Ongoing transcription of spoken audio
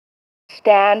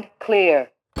Stand clear.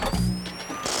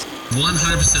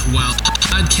 100% Wild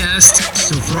podcast.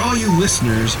 So for all you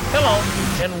listeners, hello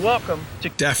and welcome to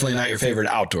definitely not your favorite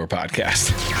outdoor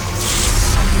podcast.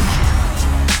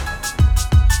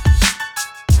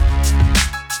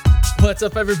 What's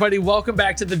up, everybody? Welcome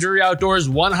back to the Drury Outdoors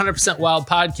 100% Wild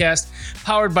podcast,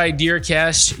 powered by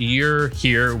DeerCast. You're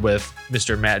here with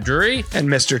Mr. Matt Drury and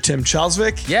Mr. Tim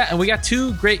Chelsvik. Yeah, and we got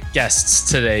two great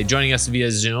guests today joining us via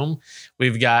Zoom.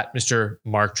 We've got Mr.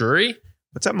 Mark Drury.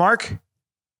 What's up, Mark?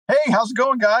 Hey, how's it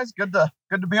going, guys? Good to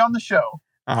be on the show.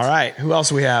 All right. Who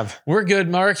else we have? We're good,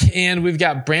 Mark. And we've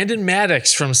got Brandon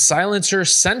Maddox from Silencer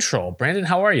Central. Brandon,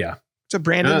 how are you? What's up,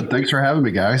 Brandon? Good. Thanks for having me,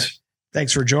 guys.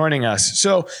 Thanks for joining us.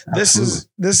 So this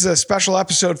is a special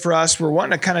episode for us. We're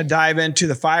wanting to kind of dive into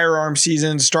the firearm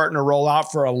season starting to roll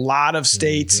out for a lot of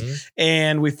states.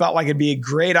 And we felt like it'd be a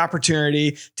great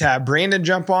opportunity to have Brandon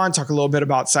jump on, talk a little bit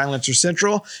about Silencer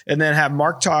Central, and then have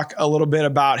Mark talk a little bit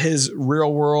about his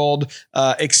real world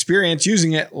experience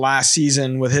using it last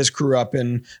season with his crew up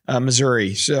in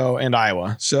Missouri and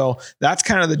Iowa. So that's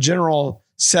kind of the general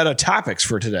set of topics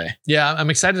for today. Yeah,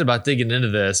 I'm excited about digging into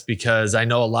this because I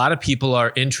know a lot of people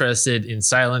are interested in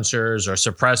silencers or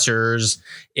suppressors,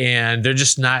 and they're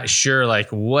just not sure,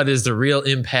 like, what is the real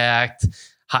impact?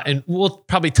 And we'll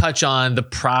probably touch on the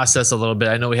process a little bit.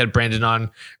 I know we had Brandon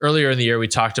on earlier in the year. We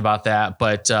talked about that,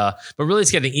 but really it's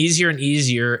getting easier and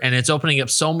easier, and it's opening up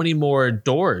so many more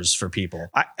doors for people.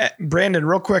 Brandon,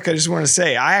 real quick, I just want to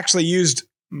say, I actually used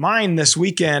mine this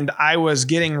weekend. I was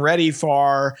getting ready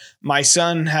for my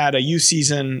son had a youth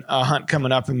season hunt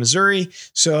coming up in Missouri.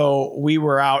 So we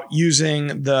were out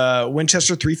using the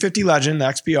Winchester 350 Legend, the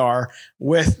XPR,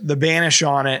 with the Banish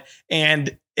on it.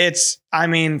 And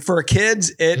for kids,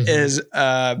 it is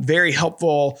a very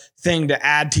helpful thing to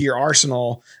add to your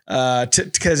arsenal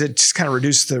because it just kind of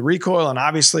reduces the recoil and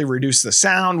obviously reduce the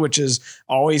sound, which is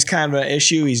always kind of an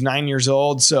issue. He's 9 years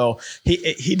old. So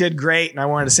he did great. And I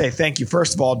wanted to say thank you,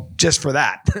 first of all, just for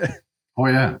that. Oh,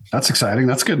 yeah. That's exciting.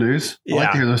 That's good news. I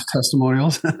like to hear those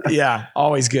testimonials. Yeah,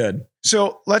 always good.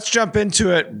 So let's jump into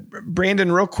it.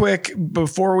 Brandon, real quick,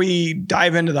 before we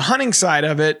dive into the hunting side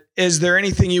of it, is there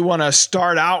anything you want to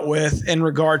start out with in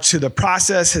regards to the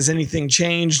process? Has anything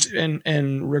changed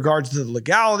in regards to the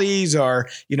legalities or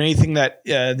anything that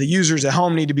the users at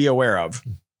home need to be aware of?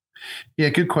 Yeah,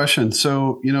 good question.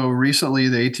 So, recently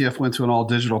the ATF went to an all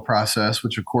digital process,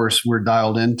 which of course we're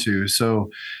dialed into. So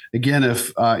again,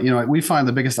 if, we find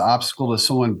the biggest obstacle to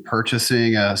someone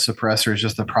purchasing a suppressor is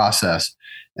just the process.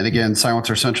 And again,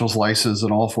 Silencer Central's licensed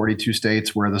in all 42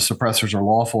 states where the suppressors are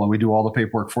lawful, and we do all the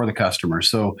paperwork for the customer.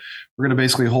 So we're going to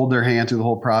basically hold their hand through the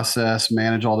whole process,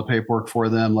 manage all the paperwork for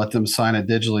them, let them sign it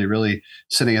digitally, really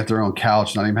sitting at their own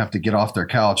couch, not even have to get off their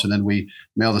couch. And then we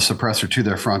mail the suppressor to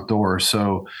their front door.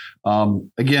 So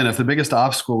again, if the biggest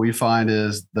obstacle we find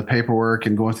is the paperwork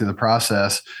and going through the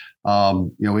process,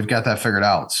 we've got that figured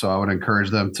out. So I would encourage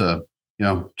them to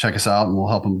check us out and we'll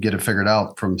help them get it figured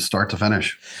out from start to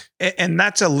finish. And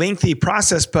that's a lengthy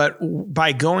process, but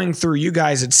by going through you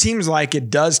guys, it seems like it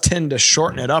does tend to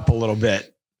shorten it up a little bit.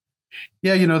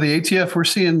 Yeah, the ATF, we're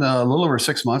seeing a little over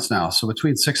 6 months now. So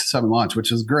between 6 to 7 months,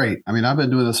 which is great. I mean, I've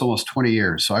been doing this almost 20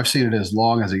 years. So I've seen it as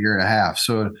long as a year and a half.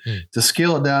 So to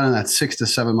scale it down in that 6 to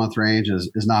 7 month range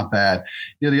is not bad.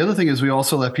 The other thing is we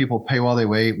also let people pay while they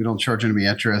wait. We don't charge any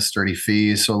interest or any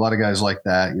fees. So a lot of guys like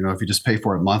that. If you just pay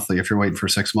for it monthly, if you're waiting for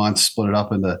 6 months, split it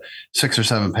up into 6 or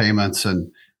 7 payments,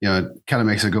 and it kind of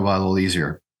makes it go by a little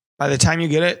easier. By the time you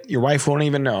get it, your wife won't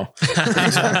even know.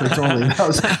 Exactly, totally.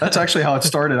 That's actually how it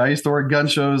started. I used to work gun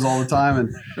shows all the time,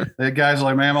 and the guys are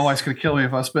like, "Man, my wife's gonna kill me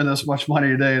if I spend this much money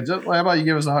today. Just, how about you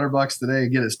give us $100 today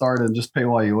and get it started, and just pay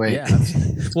while you wait?"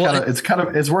 Yeah.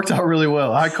 It's worked out really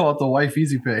well. I call it the wife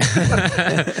easy pay.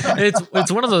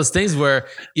 It's one of those things where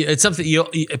it's something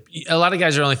a lot of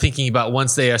guys are only thinking about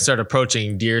once they start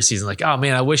approaching deer season. Like, oh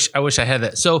man, I wish I had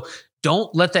that. So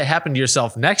don't let that happen to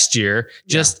yourself next year.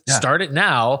 Just start it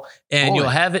now, and you'll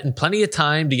have it in plenty of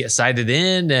time to get sighted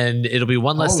in, and it'll be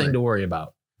one less thing to worry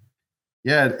about.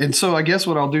 Yeah. And so I guess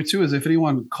what I'll do too is if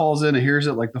anyone calls in and hears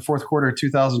it like the fourth quarter of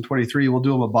 2023, we'll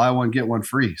do them a buy one, get one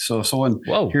free. So if someone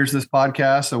hears this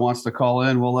podcast and wants to call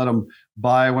in, we'll let them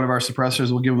buy one of our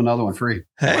suppressors. We'll give them another one free.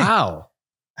 Hey, wow.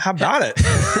 How about it?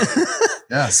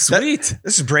 Yeah. Sweet.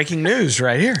 This is breaking news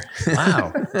right here.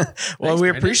 Wow. Well, we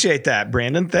appreciate that,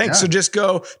 Brandon. Thanks. Yeah. So just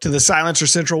go to the Silencer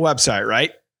Central website,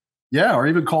 right? Yeah. Or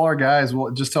even call our guys.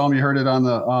 We'll just tell them you heard it on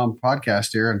the podcast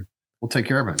here, and we'll take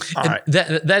care of it. All right.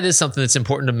 That is something that's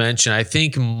important to mention. I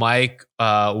think Mike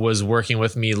was working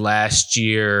with me last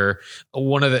year.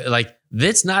 One of the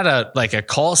That's not a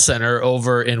call center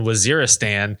over in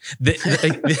Waziristan.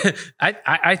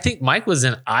 I think Mike was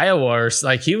in Iowa, or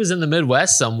like he was in the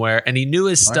Midwest somewhere, and he knew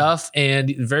his stuff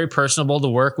and very personable to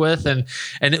work with. And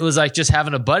it was like just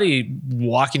having a buddy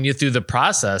walking you through the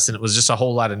process, and it was just a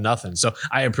whole lot of nothing. So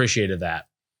I appreciated that.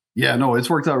 Yeah, no, it's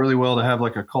worked out really well to have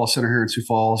like a call center here in Sioux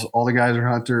Falls. All the guys are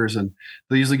hunters, and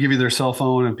they usually give you their cell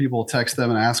phone, and people text them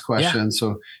and ask questions.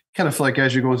 So kind of feel like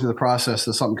as you're going through the process,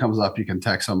 if something comes up, you can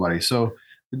text somebody. So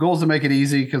the goal is to make it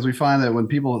easy, because we find that when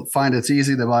people find it's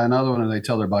easy, they buy another one and they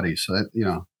tell their buddies. So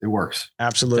that, it works.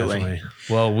 Absolutely. Definitely.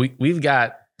 Well, we've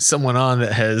got someone on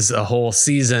that has a whole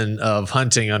season of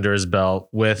hunting under his belt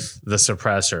with the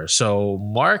Suppressor. So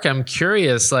Mark, I'm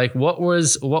curious, like what were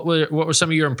some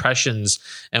of your impressions,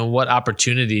 and what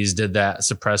opportunities did that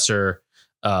Suppressor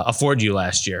afford you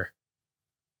last year?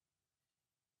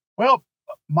 Well,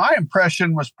 my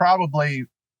impression was probably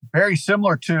very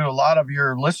similar to a lot of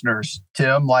your listeners,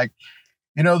 Tim. Like,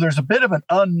 there's a bit of an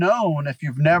unknown if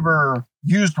you've never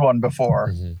used one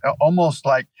before. Almost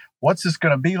like, what's this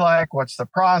going to be like? What's the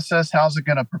process? How's it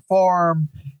going to perform?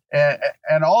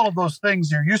 And all of those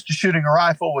things. You're used to shooting a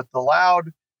rifle with the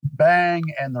loud bang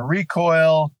and the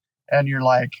recoil, and you're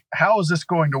like, how is this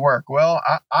going to work? Well,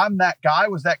 I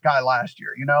was that guy last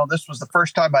year. This was the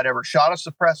first time I'd ever shot a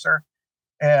suppressor,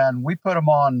 and we put them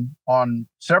on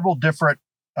several different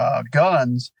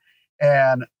guns.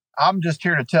 And I'm just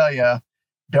here to tell you,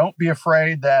 don't be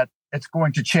afraid that it's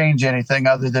going to change anything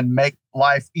other than make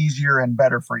life easier and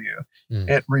better for you.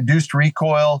 It reduced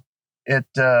recoil. It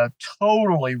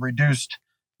totally reduced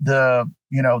the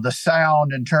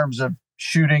sound in terms of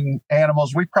shooting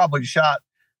animals. We probably shot,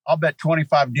 I'll bet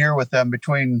 25 deer with them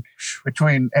between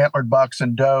antlered bucks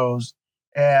and does.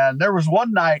 And there was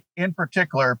one night in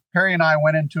particular, Perry and I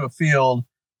went into a field.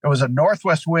 It was a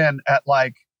northwest wind at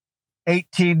like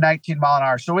 18, 19 mile an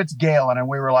hour. So it's galing. And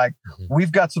we were like,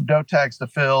 we've got some doe tags to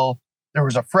fill. There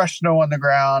was a fresh snow on the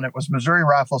ground. It was Missouri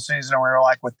rifle season. And we were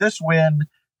like, with this wind,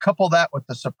 couple that with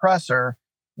the suppressor,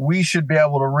 we should be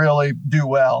able to really do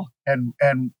well. And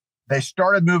they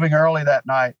started moving early that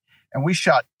night, and we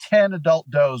shot 10 adult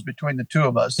does between the two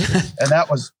of us. And that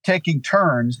was taking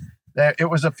turns. It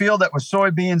was a field that was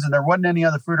soybeans, and there wasn't any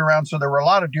other fruit around. So there were a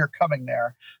lot of deer coming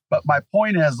there. But my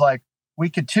point is, like, we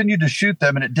continued to shoot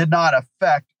them, and it did not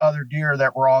affect other deer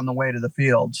that were on the way to the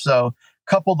field. So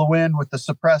couple the wind with the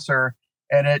suppressor,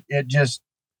 and it just,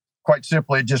 quite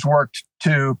simply, it just worked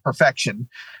to perfection.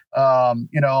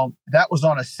 That was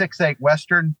on a 6.8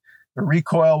 Western. The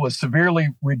recoil was severely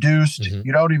reduced.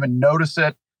 You don't even notice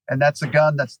it. And that's a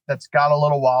gun that's got a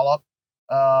little wallop.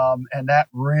 And that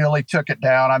really took it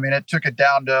down. I mean, it took it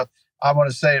down to, I want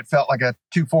to say it felt like a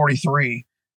 243.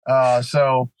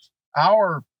 So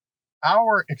our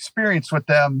experience with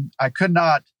them, I could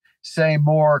not say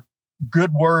more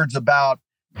good words about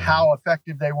how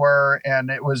effective they were. And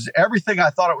it was everything I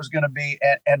thought it was going to be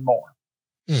and more.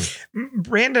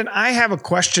 Brandon, I have a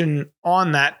question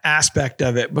on that aspect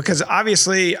of it, because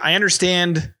obviously I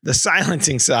understand the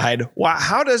silencing side.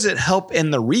 How does it help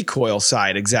in the recoil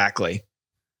side exactly?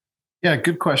 Yeah,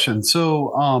 good question.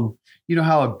 So, you know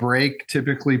how a brake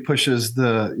typically pushes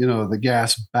the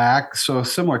gas back. So a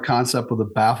similar concept with the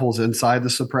baffles inside the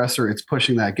suppressor, it's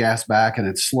pushing that gas back and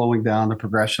it's slowing down the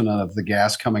progression of the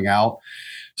gas coming out.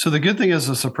 So the good thing is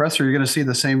the suppressor, you're going to see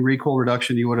the same recoil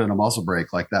reduction you would in a muzzle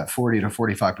brake, like that 40 to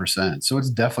 45%. So it's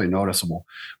definitely noticeable,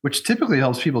 which typically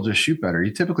helps people just shoot better.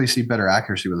 You typically see better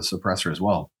accuracy with a suppressor as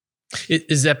well.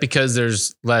 Is that because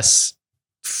there's less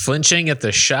flinching at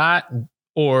the shot,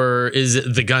 or is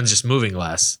it the gun's just moving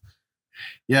less?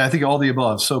 Yeah, I think all the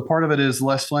above. So part of it is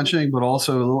less flinching, but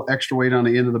also a little extra weight on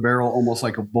the end of the barrel, almost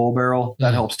like a bull barrel.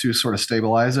 That helps to sort of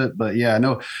stabilize it. But yeah,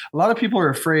 no, a lot of people are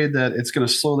afraid that it's going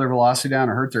to slow their velocity down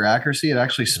or hurt their accuracy. It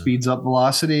actually speeds up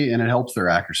velocity and it helps their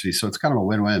accuracy. So it's kind of a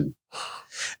win-win.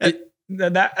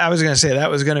 That I was going to say, that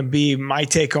was going to be my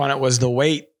take on it, was the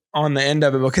weight on the end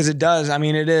of it, because it does. I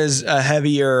mean, it is a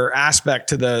heavier aspect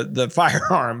to the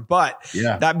firearm, but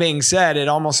yeah. That being said, it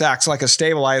almost acts like a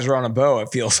stabilizer on a bow.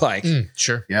 It feels like.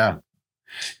 Sure. Yeah.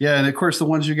 Yeah. And of course the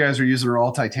ones you guys are using are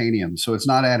all titanium. So it's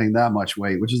not adding that much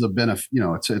weight, which is a benefit.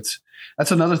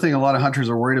 That's another thing a lot of hunters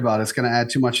are worried about. It's going to add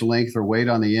too much length or weight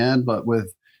on the end, but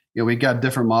with, we got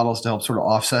different models to help sort of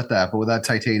offset that. But with that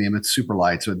titanium, it's super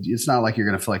light. So it's not like you're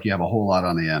going to feel like you have a whole lot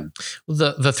on the end. Well,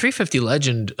 the 350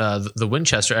 Legend, the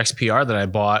Winchester XPR that I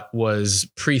bought was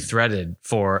pre-threaded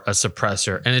for a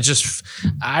suppressor. And it just,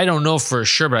 I don't know for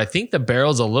sure, but I think the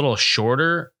barrel's a little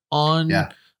shorter on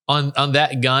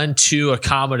that gun to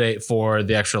accommodate for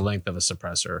the extra length of a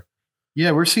suppressor.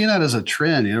 Yeah, we're seeing that as a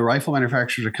trend. Rifle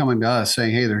manufacturers are coming to us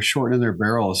saying, hey, they're shortening their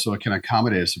barrels so it can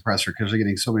accommodate a suppressor because they're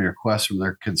getting so many requests from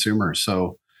their consumers.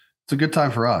 So it's a good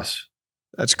time for us.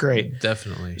 That's great.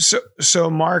 Definitely. So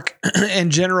Mark, in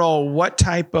general, what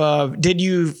type of, did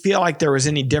you feel like there was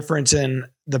any difference in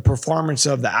the performance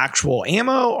of the actual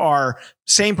ammo, or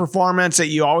same performance that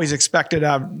you always expected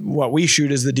of what we shoot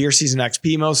as the Deer Season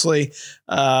XP mostly?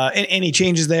 Any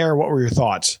changes there? What were your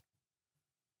thoughts?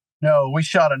 No, we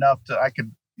shot enough that I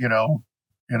could,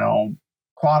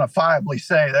 quantifiably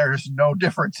say there's no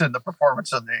difference in the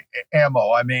performance of the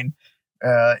ammo. I mean,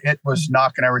 it was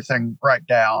knocking everything right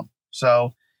down.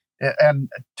 So, and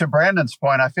to Brandon's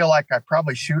point, I feel like I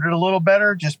probably shoot it a little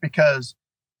better just because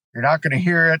you're not going to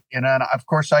hear it. And of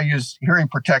course, I use hearing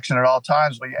protection at all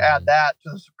times. When you add that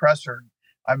to the suppressor,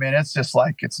 I mean, it's just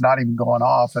like it's not even going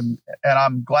off. And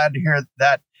I'm glad to hear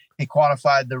that he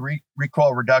quantified the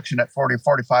recoil reduction at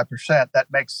 40-45%. That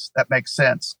makes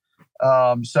sense.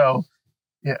 So,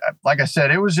 yeah, like I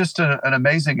said, it was just an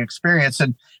amazing experience.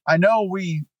 And I know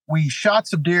we shot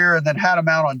some deer and then had them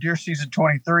out on Deer Season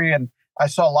 23. And I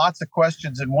saw lots of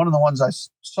questions. And one of the ones I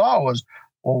saw was,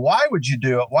 well, why would you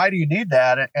do it? Why do you need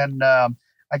that? And I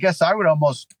guess I would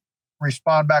almost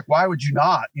respond back, why would you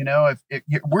not? If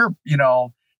we're,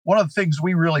 one of the things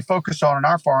we really focus on in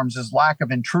our farms is lack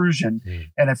of intrusion.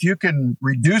 And if you can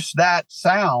reduce that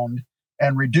sound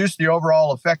and reduce the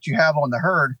overall effect you have on the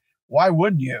herd, why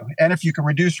wouldn't you? And if you can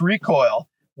reduce recoil,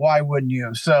 why wouldn't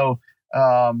you? So,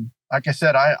 like I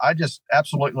said, I just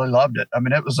absolutely loved it. I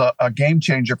mean, it was a game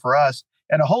changer for us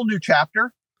and a whole new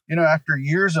chapter. After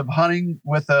years of hunting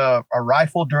with a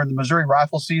rifle during the Missouri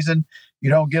rifle season, you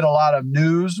don't get a lot of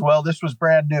news. Well, this was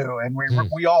brand new, and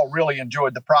we all really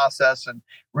enjoyed the process and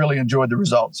really enjoyed the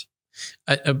results.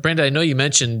 Brandon, I know you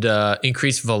mentioned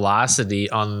increased velocity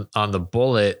on the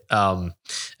bullet,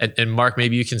 and Mark,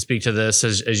 maybe you can speak to this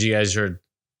as you guys are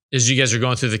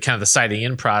going through the kind of the sighting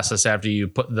in process after you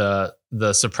put the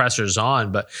suppressors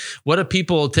on. But what do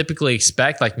people typically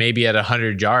expect? Like maybe at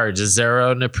 100 yards, is there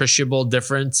an appreciable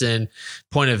difference in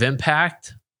point of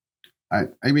impact?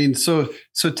 I mean, so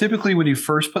typically when you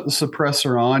first put the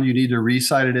suppressor on, you need to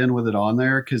re-sight it in with it on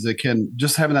there because it can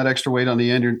just having that extra weight on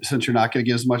the end. Since you're not going to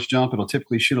get as much jump, it'll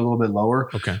typically shoot a little bit lower.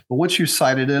 Okay. But once you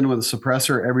sight it in with a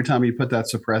suppressor, every time you put that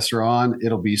suppressor on,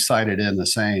 it'll be sighted in the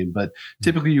same. But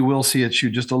typically you will see it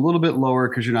shoot just a little bit lower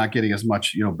because you're not getting as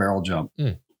much, barrel jump.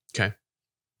 Okay.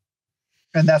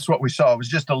 And that's what we saw. It was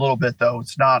just a little bit though.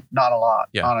 It's not a lot,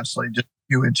 honestly, just a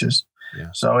few inches. Yeah.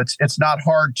 So it's not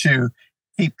hard to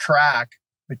keep track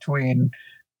between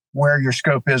where your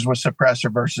scope is with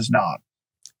suppressor versus not.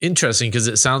 Interesting, because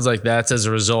it sounds like that's as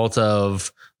a result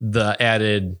of the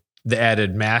added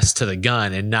mass to the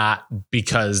gun and not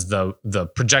because the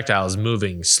projectile is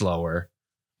moving slower.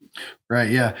 Right.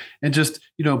 Yeah. And just,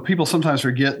 people sometimes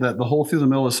forget that the hole through the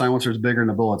middle of the silencer is bigger than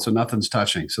the bullet. So nothing's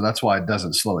touching. So that's why it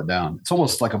doesn't slow it down. It's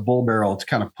almost like a bull barrel. It's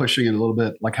kind of pushing it a little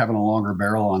bit, like having a longer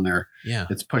barrel on there. Yeah.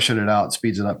 It's pushing it out,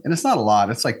 speeds it up. And it's not a lot.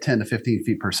 It's like 10 to 15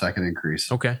 feet per second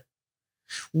increase. Okay.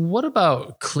 What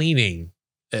about cleaning?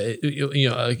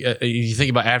 You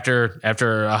think about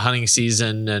after a hunting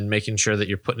season and making sure that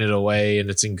you're putting it away and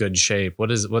it's in good shape. What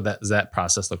does that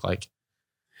process look like?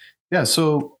 Yeah.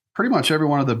 So pretty much every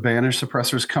one of the Banish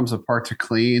suppressors comes apart to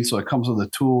clean. So it comes with a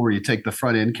tool where you take the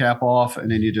front end cap off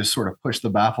and then you just sort of push the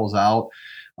baffles out.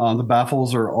 The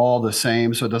baffles are all the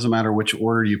same, so it doesn't matter which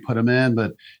order you put them in.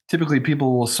 But typically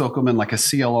people will soak them in like a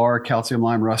CLR, calcium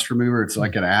lime rust remover. It's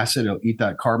like an acid. It'll eat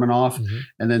that carbon off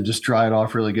and then just dry it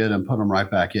off really good and put them right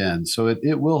back in. So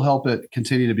it will help it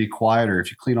continue to be quieter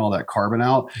if you clean all that carbon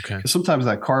out. Okay. Because sometimes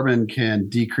that carbon can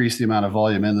decrease the amount of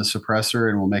volume in the suppressor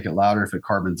and will make it louder if it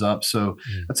carbons up. So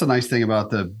that's a nice thing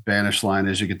about the Banish line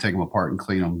is you can take them apart and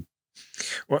clean them.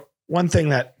 Well, one thing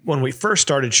that when we first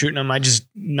started shooting them, I just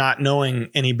not knowing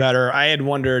any better, I had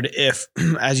wondered if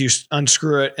as you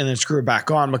unscrew it and then screw it back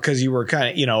on, because you were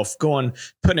kind of,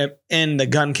 putting it in the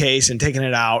gun case and taking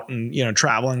it out and,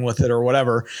 traveling with it or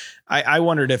whatever. I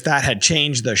wondered if that had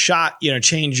changed the shot,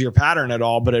 changed your pattern at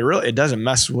all, but it doesn't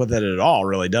mess with it at all,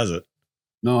 really, does it?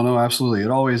 No, absolutely.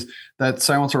 That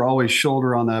silencer always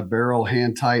shoulder on that barrel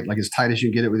hand tight, like as tight as you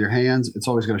can get it with your hands. It's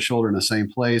always going to shoulder in the same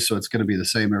place. So it's going to be the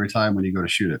same every time when you go to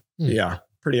shoot it. Yeah.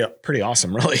 Pretty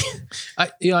awesome, really.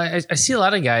 I see a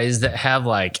lot of guys that have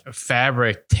like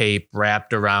fabric tape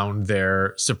wrapped around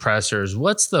their suppressors.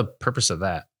 What's the purpose of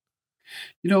that?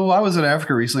 I was in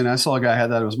Africa recently and I saw a guy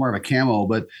had that. It was more of a camo,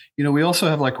 but we also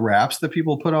have like wraps that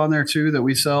people put on there too that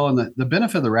we sell. And the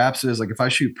benefit of the wraps is like if I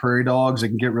shoot prairie dogs, it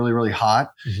can get really, really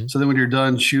hot. Mm-hmm. So then when you're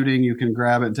done shooting, you can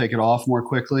grab it and take it off more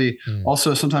quickly.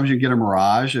 Also, sometimes you get a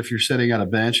mirage. If you're sitting at a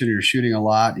bench and you're shooting a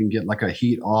lot, you can get like a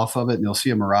heat off of it and you'll see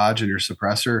a mirage in your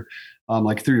suppressor.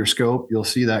 Like through your scope, you'll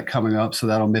see that coming up, so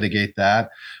that'll mitigate that.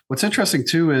 What's interesting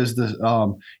too is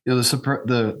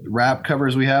the wrap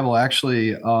covers we have will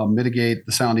actually mitigate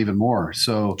the sound even more.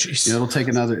 So it'll shave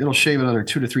another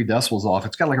 2 to 3 decibels off.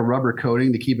 It's got like a rubber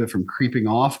coating to keep it from creeping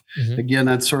off. Mm-hmm. Again,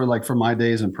 that's sort of like from my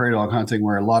days in prairie dog hunting,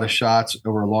 where a lot of shots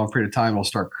over a long period of time will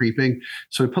start creeping.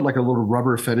 So we put like a little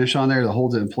rubber finish on there that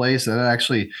holds it in place, and it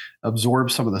actually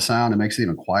absorbs some of the sound and makes it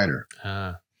even quieter.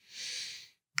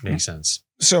 Makes sense.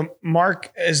 So,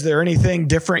 Mark, is there anything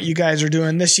different you guys are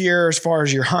doing this year as far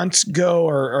as your hunts go,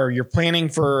 or you're planning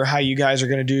for how you guys are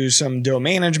going to do some doe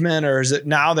management, or is it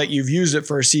now that you've used it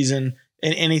for a season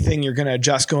and anything you're going to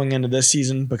adjust going into this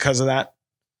season because of that?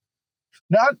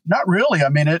 Not really. I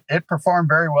mean, it performed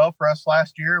very well for us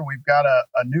last year. We've got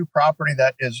a new property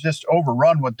that is just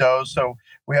overrun with does. So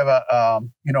we have a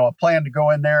plan to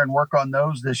go in there and work on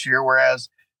those this year. Whereas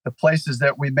the places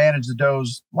that we managed the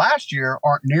does last year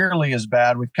aren't nearly as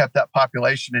bad. We've kept that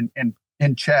population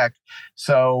in check.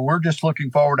 So we're just looking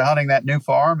forward to hunting that new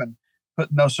farm and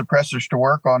putting those suppressors to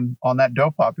work on that doe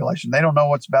population. They don't know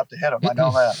what's about to hit them. I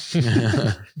know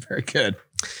that. Very good.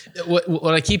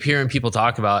 What I keep hearing people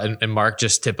talk about, and Mark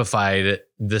just typified it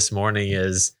this morning,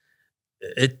 is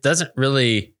it doesn't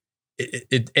really,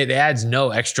 it adds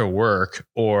no extra work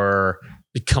or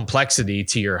complexity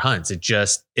to your hunts.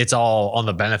 It's all on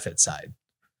the benefit side.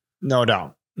 No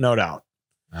doubt.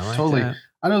 I like totally. that.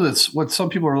 I know that's what some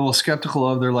people are a little skeptical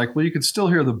of. They're like, well, you could still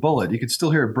hear the bullet. You could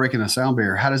still hear it breaking a sound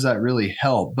barrier. How does that really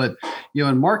help? But,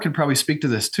 and Mark could probably speak to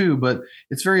this too, but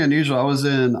it's very unusual. I was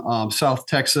in South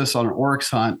Texas on an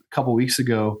oryx hunt a couple weeks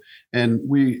ago, and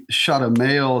we shot a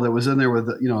male that was in there with,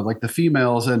 like the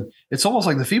females. And it's almost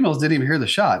like the females didn't even hear the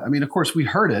shot. I mean, of course we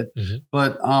heard it,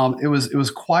 but it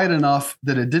was quiet enough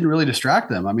that it didn't really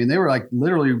distract them. I mean, they were like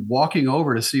literally walking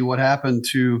over to see what happened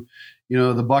to,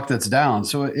 the buck that's down.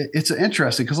 So it's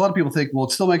interesting because a lot of people think, well,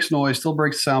 it still makes noise, still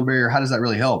breaks the sound barrier. How does that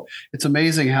really help? It's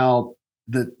amazing how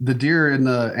the deer and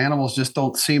the animals just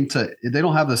don't they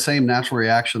don't have the same natural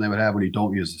reaction they would have when you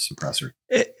don't use the suppressor.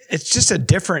 It's just a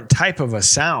different type of a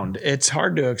sound. It's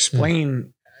hard to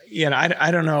explain.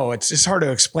 I don't know. It's just hard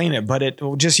to explain it, but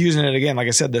just using it again, like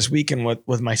I said, this weekend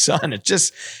with my son,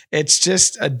 it's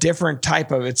just a different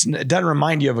type of, it doesn't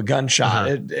remind you of a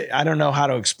gunshot. I don't know how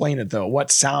to explain it though,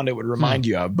 what sound it would remind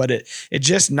you of, but it's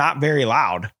just not very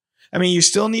loud. I mean, you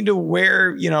still need to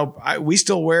wear,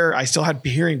 I still had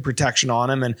hearing protection on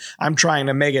him, and I'm trying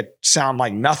to make it sound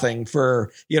like nothing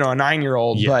for, a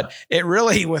 9-year-old, but it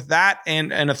really, with that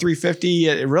and a 350,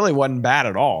 it really wasn't bad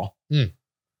at all.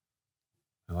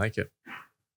 I like it.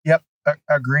 Yep.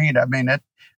 Agreed. I mean,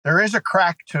 there is a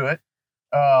crack to it,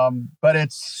 but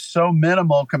it's so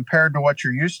minimal compared to what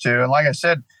you're used to. And like I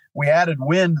said, we added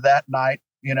wind that night,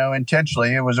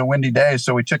 intentionally. It was a windy day,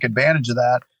 so we took advantage of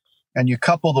that. And you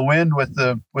couple the wind with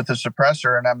the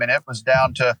suppressor, and I mean, it was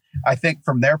down to, I think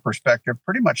from their perspective,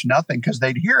 pretty much nothing, because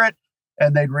they'd hear it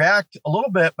and they'd react a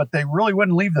little bit, but they really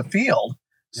wouldn't leave the field.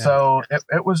 Yeah. So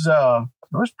it was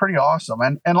pretty awesome.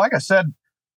 And like I said,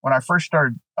 when I first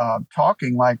started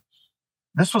talking, like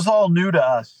this was all new to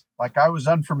us. Like I was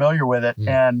unfamiliar with it,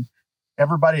 and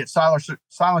everybody at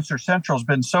Silencer Central has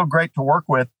been so great to work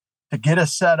with to get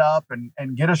us set up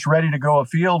and get us ready to go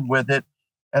afield with it.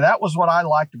 And that was what I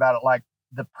liked about it. Like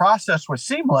the process was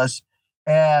seamless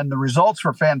and the results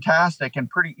were fantastic and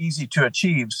pretty easy to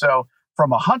achieve. So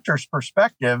from a hunter's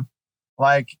perspective,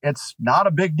 like it's not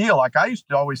a big deal. Like I used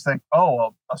to always think, a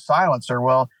silencer,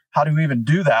 well, how do you even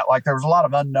do that? Like there was a lot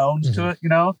of unknowns to it,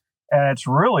 and it's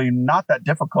really not that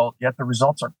difficult, yet the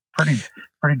results are pretty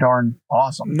darn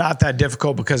awesome. Not that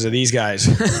difficult because of these guys.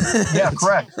 Yeah,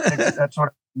 correct. That's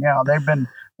what, they've been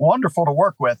wonderful to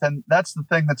work with. And that's the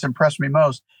thing that's impressed me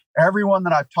most. Everyone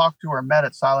that I've talked to or met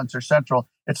at Silencer Central,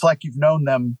 it's like you've known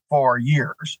them for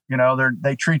years.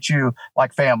 They treat you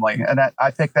like family. And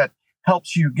I think that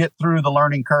helps you get through the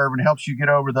learning curve and helps you get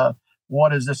over the,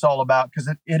 what is this all about?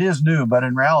 Because it is new, but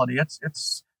in reality,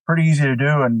 it's pretty easy to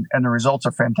do, and the results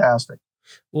are fantastic.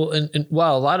 Well, and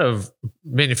while a lot of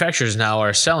manufacturers now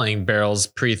are selling barrels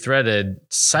pre-threaded,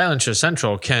 Silencer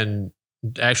Central can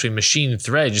actually machine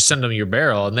thread. Just send them your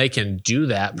barrel, and they can do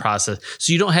that process.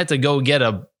 So you don't have to go get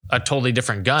a a totally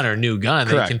different gun or new gun.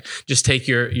 Correct. They can just take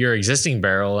your existing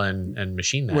barrel and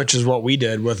machine that. Which is what we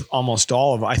did with almost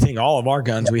all of our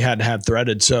guns. We had to have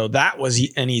threaded. So that was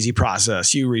an easy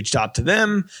process. You reached out to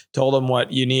them, told them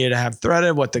what you needed to have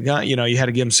threaded, what the gun, you know, you had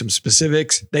to give them some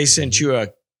specifics. They sent you a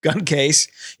gun case.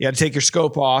 You had to take your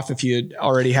scope off if you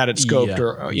already had it scoped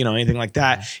or, you know, anything like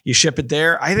that. You ship it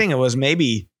there. I think it was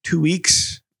maybe 2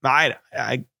 weeks.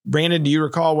 Brandon, do you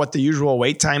recall what the usual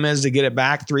wait time is to get it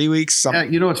back? 3 weeks? Something?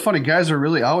 Yeah, you know, it's funny.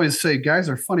 I always say guys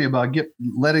are funny about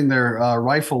letting their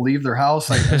rifle leave their house.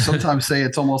 I sometimes say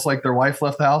it's almost like their wife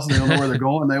left the house and they don't know where they're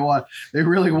going. They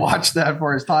really watch that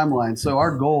for his timeline. So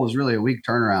our goal is really a week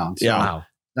turnaround. So yeah.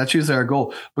 That's usually our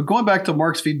goal. But going back to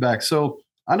Mark's feedback. So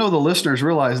I know the listeners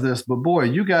realize this, but boy,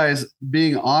 you guys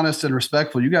being honest and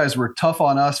respectful, you guys were tough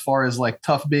on us as far as like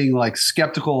tough being like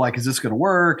skeptical, like, is this going to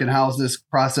work? And how's this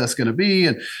process going to be?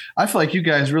 And I feel like you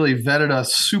guys really vetted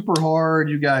us super hard.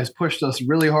 You guys pushed us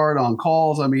really hard on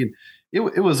calls. I mean,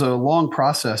 it was a long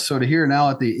process. So to hear now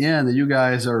at the end that you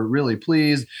guys are really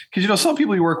pleased, because, you know, some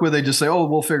people you work with, they just say, oh,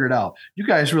 we'll figure it out. You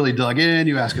guys really dug in.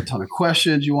 You ask a ton of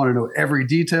questions. You want to know every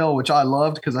detail, which I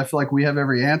loved because I feel like we have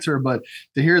every answer. But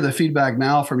to hear the feedback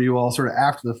now from you all sort of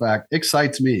after the fact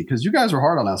excites me because you guys were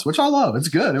hard on us, which I love. It's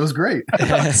good. It was great.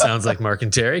 Sounds like Mark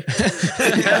and Terry.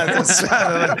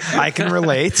 I can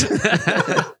relate.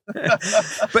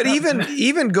 But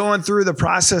even going through the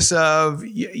process of,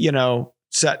 you know,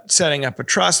 setting up a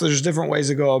trust, there's different ways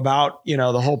to go about, you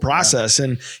know, the whole process.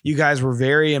 And you guys were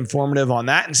very informative on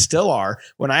that and still are.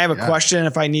 When I have a question,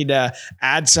 if I need to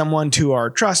add someone to our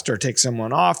trust or take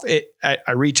someone off,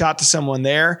 I reach out to someone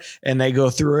there and they go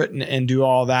through it and do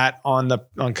all that on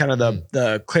kind of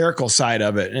the clerical side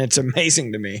of it. And it's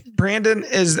amazing to me. Brandon,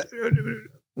 is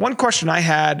one question I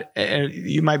had, and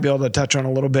you might be able to touch on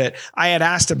a little bit. I had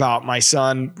asked about my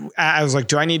son. I was like,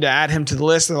 do I need to add him to the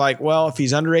list? They're like, well, if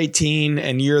he's under 18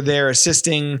 and you're there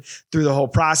assisting through the whole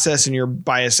process and you're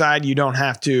by his side, you don't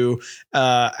have to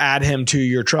add him to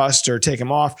your trust or take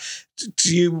him off.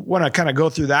 Do you want to kind of go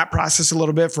through that process a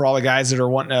little bit for all the guys that are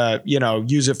wanting to, you know,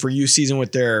 use it for youth season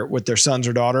with their sons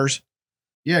or daughters?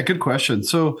 Yeah, good question.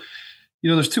 So, you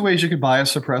know, there's two ways you could buy a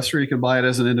suppressor. You can buy it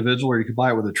as an individual or you could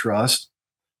buy it with a trust.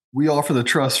 We offer the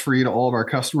trust free to all of our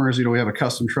customers. You know, we have a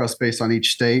custom trust based on each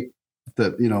state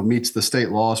that, you know, meets the state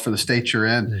laws for the state you're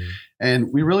in. Mm-hmm.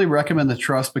 And we really recommend the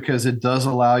trust because it does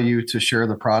allow you to share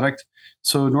the product.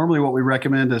 So normally what we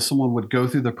recommend is someone would go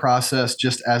through the process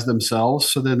just as themselves.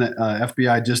 So then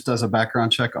FBI just does a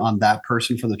background check on that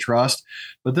person for the trust.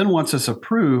 But then once it's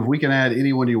approved, we can add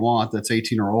anyone you want that's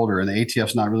 18 or older, and the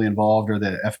ATF's not really involved or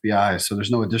the FBI. So there's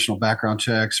no additional background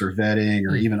checks or vetting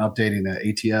or even updating the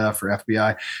ATF or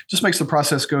FBI. Just makes the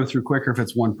process go through quicker if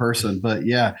it's one person. But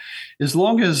yeah, as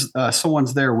long as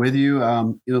someone's there with you,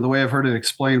 you know, the way I've heard it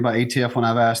explained by ATF when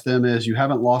I've asked them is you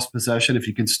haven't lost possession if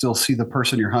you can still see the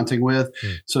person you're hunting with.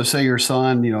 So say your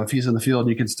son, you know, if he's in the field,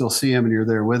 you can still see him and you're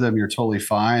there with him, you're totally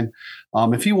fine.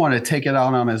 If he wanted to take it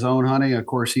out on his own hunting, of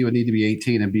course, he would need to be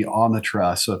 18 and be on the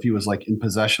trust. So if he was like in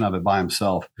possession of it by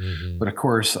himself, but of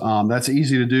course, that's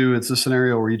easy to do. It's a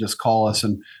scenario where you just call us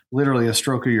and literally a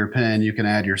stroke of your pen, you can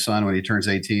add your son when he turns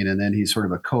 18 and then he's sort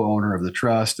of a co-owner of the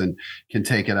trust and can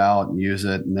take it out and use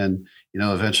it. And then, you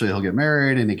know, eventually he'll get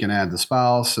married and he can add the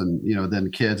spouse and, you know, then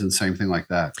kids and same thing like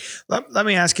that. Let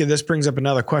me ask you, this brings up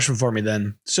another question for me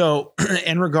then. So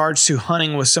in regards to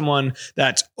hunting with someone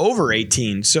that's over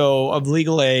 18, so of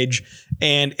legal age,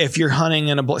 and if you're hunting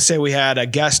say we had a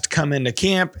guest come into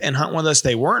camp and hunt with us,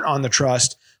 they weren't on the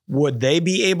trust, would they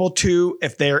be able to,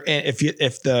 if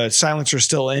the silencer's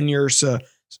still in your,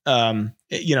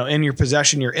 you know, in your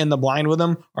possession, you're in the blind with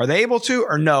them, are they able to,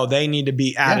 or no, they need to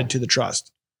be added to the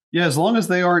trust? Yeah, as long as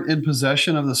they aren't in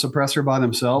possession of the suppressor by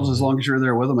themselves, as long as you're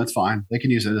there with them, it's fine. They can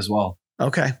use it as well.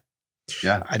 Okay.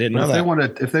 Yeah. I didn't know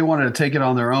that. If they wanted to take it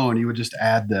on their own, you would just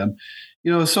add them.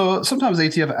 You know, so sometimes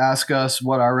ATF asks us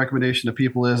what our recommendation to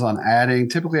people is on adding.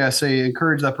 Typically, I say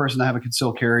encourage that person to have a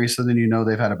concealed carry, so then you know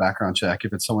they've had a background check.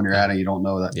 If it's someone you're adding, you don't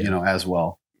know that, you know, as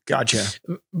well. Gotcha.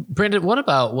 Brandon, what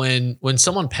about when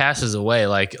someone passes away,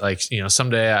 like, you know,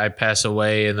 someday I pass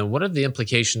away, and then what are the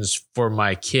implications for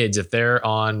my kids if they're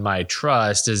on my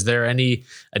trust? Is there any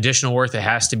additional work that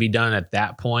has to be done at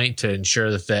that point to ensure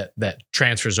that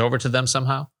transfers over to them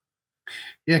somehow?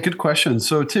 Yeah, good question.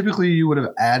 So typically you would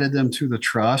have added them to the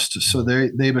trust. So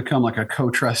they become like a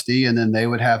co-trustee and then they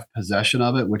would have possession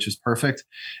of it, which is perfect.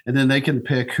 And then they can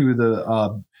pick who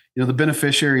the the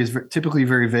beneficiary is typically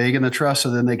very vague in the trust, so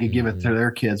then they could give it to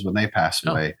their kids when they pass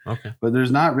away. Okay. But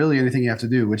there's not really anything you have to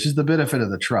do, which is the benefit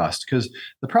of the trust. Because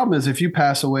the problem is if you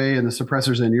pass away and the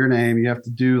suppressor's in your name, you have to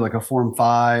do like a Form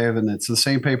 5, and it's the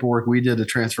same paperwork we did to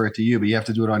transfer it to you, but you have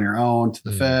to do it on your own to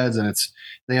the feds, and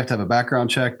they have to have a background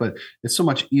check. But it's so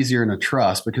much easier in a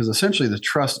trust because essentially the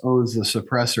trust owns the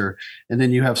suppressor, and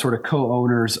then you have sort of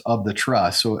co-owners of the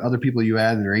trust. So other people you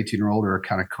add that are 18 or older are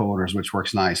kind of co-owners, which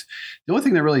works nice. The only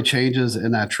thing that really changes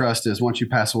in that trust is once you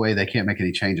pass away, they can't make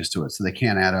any changes to it. So they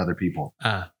can't add other people.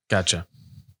 Gotcha.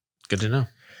 Good to know.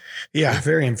 Yeah,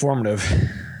 very informative.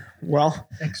 Well,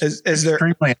 is there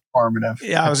extremely informative?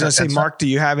 Yeah, I was going to say, Mark, do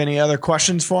you have any other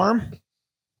questions for him?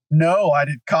 No, I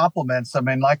did compliments. I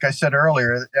mean, like I said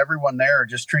earlier, everyone there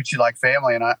just treats you like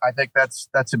family. And I think that's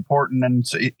important, and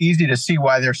it's easy to see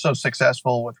why they're so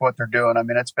successful with what they're doing. I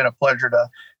mean, it's been a pleasure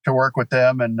to work with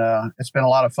them, and it's been a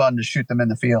lot of fun to shoot them in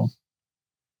the field.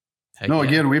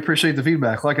 Again, we appreciate the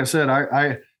feedback. Like I said,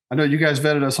 I know you guys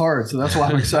vetted us hard, so that's why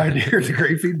I'm excited to hear the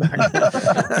great feedback.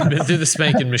 Been through the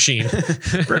spanking machine.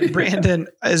 Brandon,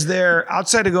 is there,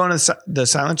 outside of going to the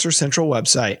Silencer Central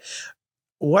website,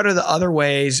 what are the other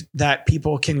ways that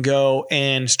people can go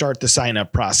and start the sign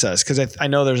up process? Because I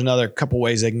know there's another couple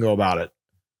ways they can go about it.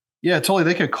 Yeah, totally.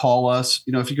 They could call us.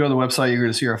 If you go to the website, you're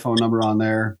going to see our phone number on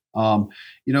there.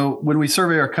 When we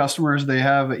survey our customers, they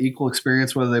have an equal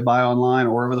experience whether they buy online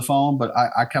or over the phone. But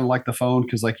I kind of like the phone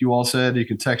because, like you all said, you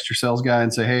can text your sales guy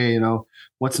and say, hey,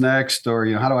 what's next? Or,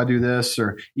 how do I do this?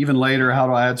 Or even later, how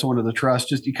do I add someone to the trust?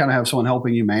 Just you kind of have someone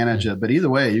helping you manage it. But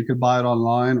either way, you could buy it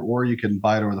online or you can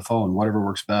buy it over the phone, whatever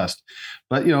works best.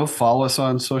 But, follow us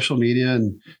on social media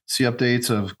and see updates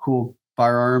of cool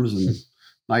firearms and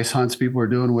nice hunts people are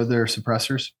doing with their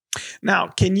suppressors. Now,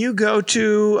 can you go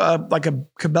to like a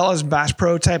Cabela's Bass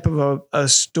Pro type of a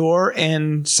store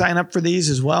and sign up for these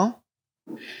as well?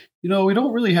 We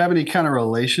don't really have any kind of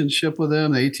relationship with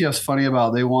them. The ATF's funny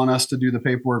about they want us to do the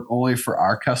paperwork only for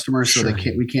our customers, so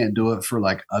we can't do it for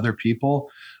like other people.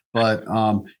 But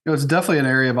it's definitely an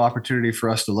area of opportunity for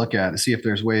us to look at and see if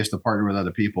there's ways to partner with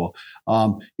other people.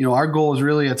 Our goal is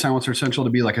really at Silencer Central to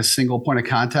be like a single point of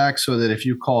contact, so that if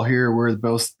you call here, we're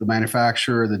both the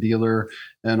manufacturer, the dealer,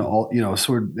 and all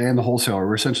and the wholesaler.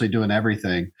 We're essentially doing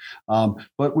everything.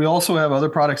 But we also have other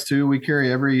products too. We carry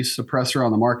every suppressor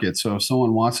on the market. So if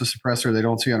someone wants a suppressor they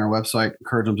don't see on our website,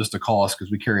 encourage them just to call us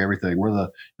because we carry everything. We're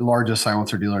the largest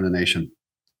silencer dealer in the nation.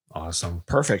 Awesome.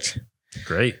 Perfect.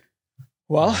 Great.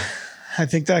 Well, I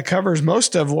think that covers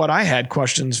most of what I had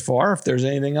questions for. If there's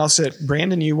anything else that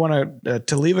Brandon you want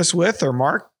to leave us with, or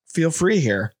Mark, feel free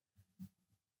here.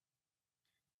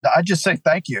 I just say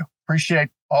thank you. Appreciate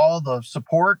all the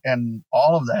support and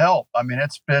all of the help. I mean,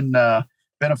 it's been a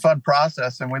fun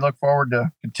process, and we look forward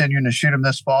to continuing to shoot them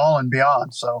this fall and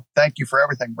beyond. So thank you for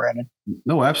everything, Brandon.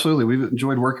 No, absolutely. We've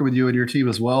enjoyed working with you and your team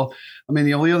as well. I mean,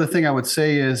 the only other thing I would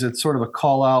say is it's sort of a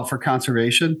call out for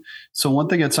conservation. So one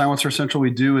thing at Silencer Central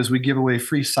we do is we give away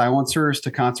free silencers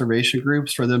to conservation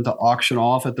groups for them to auction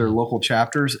off at their local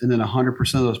chapters. And then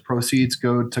 100% of those proceeds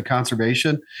go to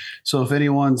conservation. So if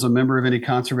anyone's a member of any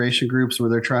conservation groups where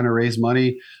they're trying to raise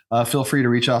money, feel free to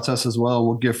reach out to us as well.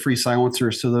 We'll give free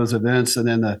silencers to those events. And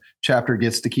then the chapter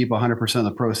gets to keep 100% of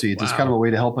the proceeds. Wow. It's kind of a way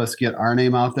to help us get our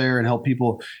name out there and help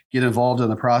people get involved in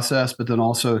the process, but then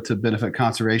also to benefit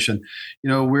conservation.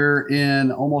 We're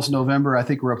in almost November. I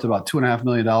think we're up to about $2.5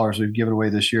 million we've given away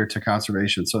this year to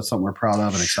conservation. So it's something we're proud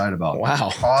of and excited about.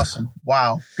 Wow. Awesome.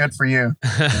 Wow. Good for you.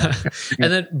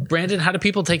 And then Brandon, how do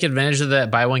people take advantage of that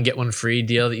buy one, get one free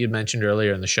deal that you mentioned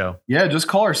earlier in the show? Yeah, just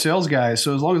call our sales guys.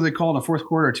 So as long as they call in the fourth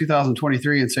quarter of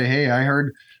 2023 and say, hey, I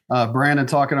heard Brandon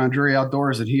talking on Drury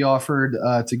Outdoors and he offered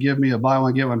to give me a buy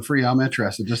one, get one free, I'm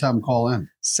interested. Just have them call in.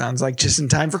 Sounds like just in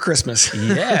time for Christmas.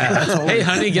 Yeah. Hey,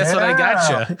 honey, guess what I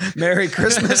got you? Merry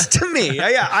Christmas to me.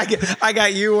 Yeah, I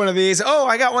got you one of these. Oh,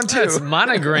 I got one too. It's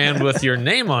monogrammed with your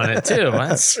name on it too.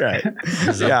 That's right.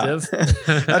 Yeah.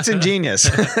 That's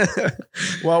ingenious.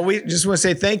 Well, we just want to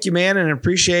say thank you, man, and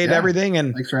appreciate everything.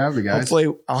 And thanks for having me, guys. Hopefully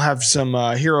I'll have some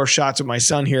hero shots with my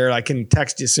son here. I can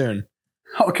text you soon.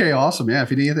 Okay, awesome. Yeah, if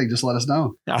you need anything, just let us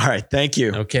know. All right, thank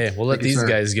you. Okay, we'll let these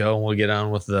guys go and we'll get on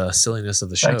with the silliness of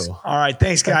the show. All right,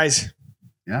 thanks, guys.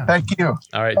 Yeah. Thank you.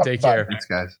 All right, take care. Thanks,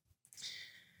 guys.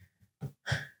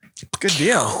 Good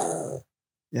deal.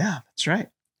 Yeah, that's right.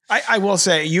 I will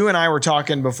say, you and I were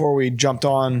talking before we jumped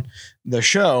on the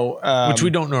show. Which we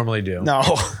don't normally do. No,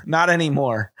 not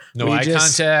anymore. No eye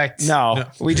contact. No,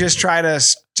 we just try to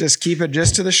Just keep it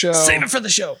just to the show. Save it for the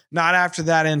show. Not after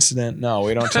that incident. No,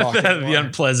 we don't talk The anymore.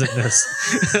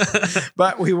 unpleasantness.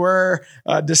 But we were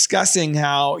discussing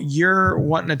how you're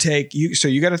wanting to take you. So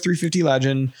you got a 350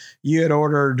 Legend. You had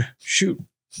ordered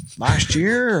last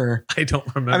year. Or, I don't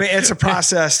remember. I mean, it's a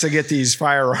process to get these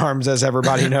firearms, as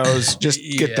everybody knows. Just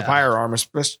get the firearm.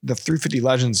 Especially the 350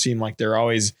 Legends seem like they're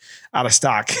always out of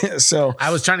stock. So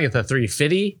I was trying to get the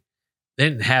 350. They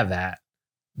didn't have that.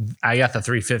 I got the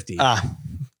 350.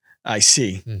 I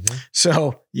see. Mm-hmm.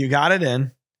 So you got it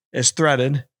in. It's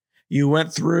threaded. You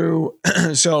went through.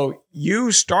 So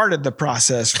you started the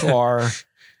process for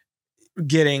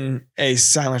getting a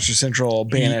Silencer Central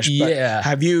banished. Yeah.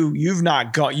 But you've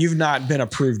not been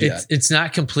approved yet. It's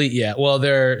not complete yet. Well,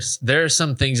 there's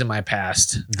some things in my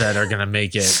past that are going to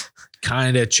make it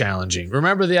kind of challenging.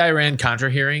 Remember the Iran-Contra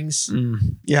hearings?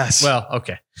 Yes. Well,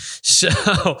 okay.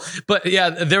 So, but yeah,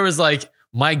 there was like,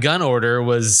 my gun order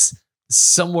was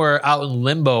somewhere out in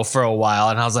limbo for a while.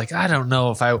 And I was like, I don't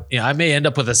know if I may end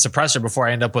up with a suppressor before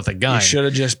I end up with a gun. You should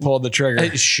have just pulled the trigger.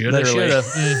 I should have.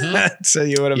 Mm-hmm. So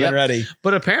you would have been ready.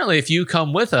 But apparently if you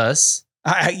come with us,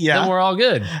 then we're all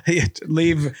good.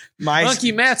 Leave my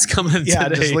Monkey Matt's coming today.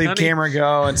 Just leave Cameron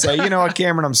go and say, you know what,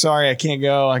 Cameron, I'm sorry, I can't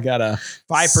go. I got a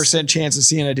 5% chance of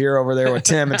seeing a deer over there with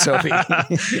Tim and Sophie.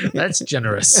 That's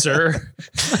generous, sir.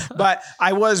 But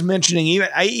I was mentioning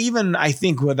I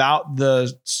think without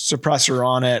the suppressor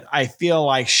on it, I feel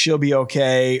like she'll be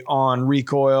okay on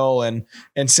recoil and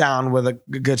sound with a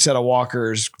good set of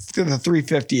walkers. The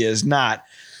 350 is not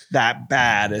that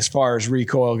bad as far as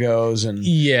recoil goes and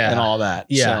all that.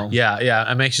 Yeah.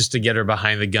 I'm anxious to get her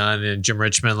behind the gun, and Jim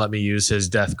Richmond let me use his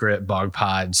Death Grit Bog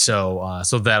Pod. So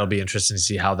that'll be interesting to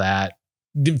see how that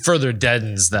further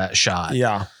deadens that shot.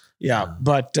 Yeah.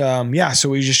 But so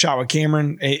we just shot with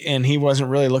Cameron, and he wasn't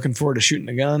really looking forward to shooting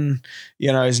a gun.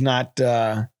 He's not,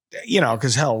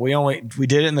 because hell, we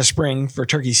did it in the spring for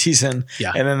turkey season.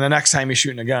 Yeah. And then the next time he's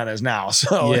shooting a gun is now.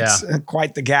 So it's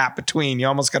quite the gap between. You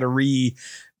almost got to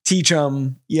teach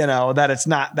them, that it's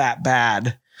not that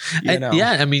bad.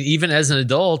 Yeah. I mean, even as an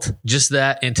adult, just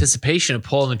that anticipation of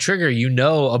pulling the trigger,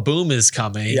 a boom is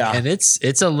coming, and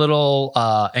it's a little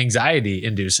anxiety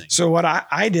inducing. So what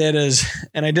I did is,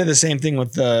 and I did the same thing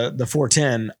with the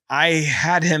 410, I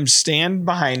had him stand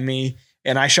behind me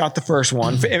and I shot the first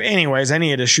one. Anyways, I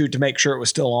needed to shoot to make sure it was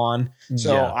still on.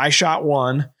 So I shot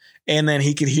one. And then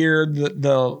he could hear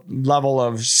the level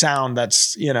of sound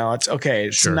that's, it's okay.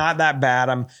 It's not that bad.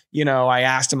 I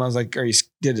asked him, I was like,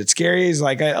 did it scare you? He's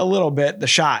like, a little bit, the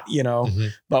shot,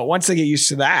 but once they get used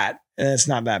to that, it's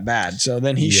not that bad. So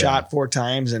then he shot 4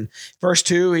 times, and first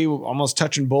 2, he was almost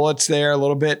touching bullets there a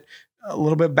little bit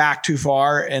back too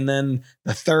far. And then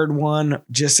the third one,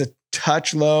 just a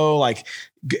touch low, like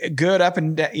good up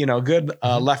and good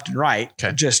left and right,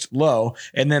 just low.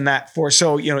 And then that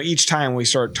each time we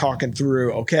start talking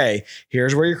through, okay,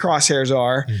 here's where your crosshairs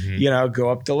are, go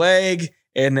up the leg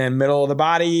and then middle of the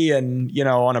body and,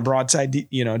 on a broadside,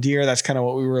 deer, that's kind of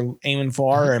what we were aiming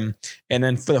for. And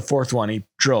then for the fourth one, he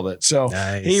drilled it. So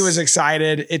he was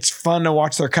excited. It's fun to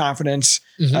watch their confidence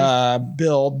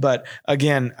build. But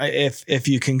again, if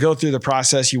you can go through the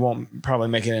process, you won't probably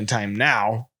make it in time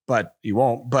now, but you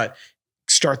won't, but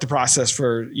start the process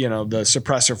for, the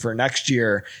suppressor for next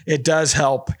year. It does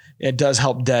help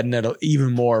deaden it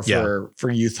even more for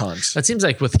youth hunts. That seems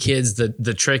like with kids,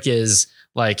 the trick is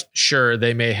like, sure,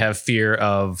 they may have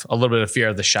a little bit of fear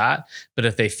of the shot, but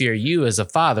if they fear you as a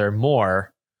father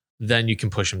more, then you can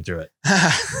push them through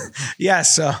it.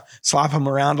 So swap them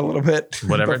around a little bit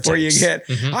whatever before you get,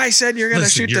 I said, you're going to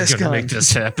shoot this gun. You're going to make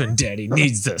this happen. Daddy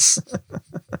needs this.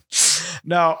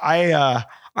 No,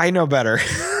 I know better.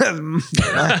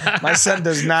 My son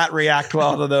does not react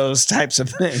well to those types of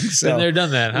things. So been there,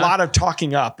 done that. Huh? A lot of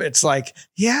talking up. It's like,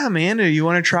 yeah, man, do you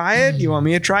want to try it? You want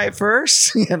me to try it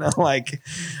first? Like,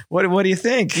 what do you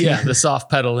think? Yeah, the soft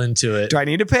pedal into it. Do I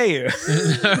need to pay you?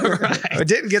 Right. I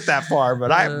didn't get that far,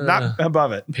 but I'm not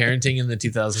above it. Parenting in the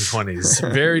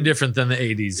 2020s. Very different than the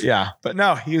 80s. Yeah, but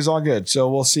no, he was all good. So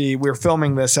we'll see. We're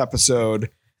filming this episode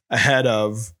ahead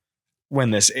of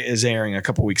when this is airing a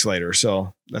couple weeks later.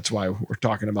 So that's why we're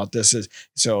talking about this.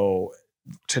 So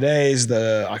today's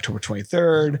the October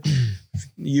 23rd.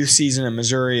 Youth season in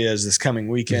Missouri is this coming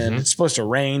weekend. It's supposed to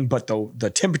rain, but the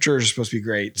temperatures are supposed to be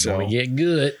great. So we get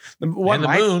good. And the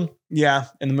moon. Yeah.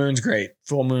 And the moon's great.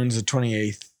 Full moon's the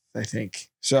 28th, I think.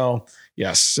 So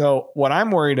yes. So what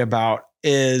I'm worried about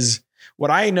is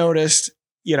what I noticed,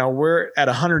 we're at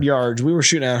 100 yards. We were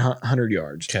shooting at 100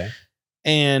 yards. Okay.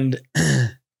 And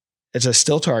it's a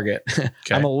still target. Okay.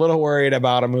 I'm a little worried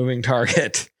about a moving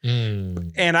target.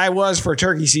 And I was for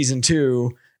turkey season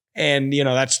too. And,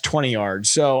 that's 20 yards.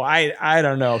 So I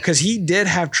don't know. Cause he did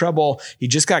have trouble. He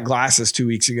just got glasses 2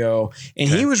 weeks ago and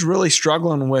he was really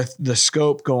struggling with the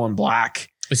scope going black.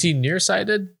 Is he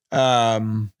nearsighted?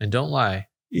 And don't lie.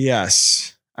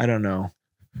 Yes. I don't know.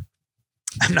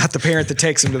 I'm not the parent that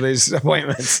takes him to these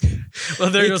appointments. Well,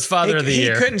 there goes father of the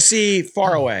year. He couldn't see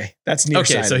far away. That's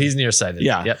nearsighted. Okay. So he's nearsighted.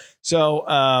 Yeah. Yep. So,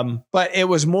 but it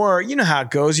was more, how it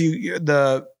goes.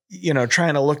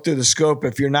 Trying to look through the scope.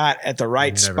 If you're not at the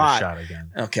right spot, shot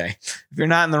again. Okay. If you're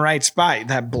not in the right spot,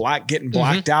 that getting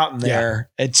blacked out in there,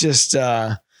 it's just,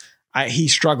 he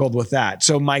struggled with that.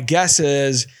 So my guess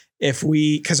is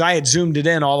cause I had zoomed it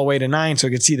in all the way to 9 so I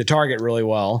could see the target really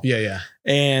well. Yeah. Yeah.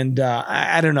 And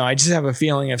I don't know. I just have a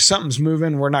feeling if something's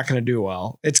moving, we're not going to do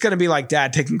well. It's going to be like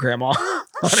dad taking grandma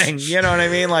hunting. You know what I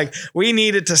mean? Like we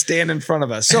need it to stand in front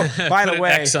of us. So by the way,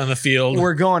 X on the field.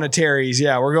 We're going to Terry's.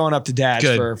 Yeah. We're going up to dad's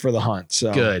for the hunt.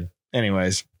 So good.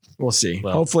 Anyways, we'll see.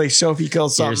 Well, hopefully Sophie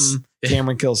kills something.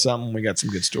 Cameron kills something. We got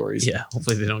some good stories. Yeah.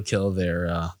 Hopefully they don't kill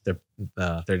their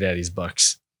daddy's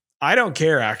bucks. I don't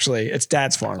care. Actually, it's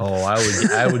dad's farm. Oh,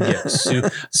 I would get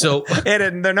sued. So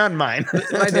they're not mine.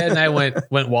 My dad and I went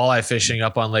walleye fishing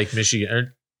up on Lake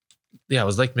Michigan. It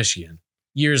was Lake Michigan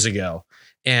years ago.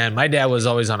 And my dad was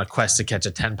always on a quest to catch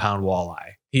a 10-pound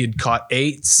walleye. He had caught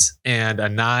 8s and a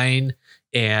 9.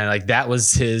 And like that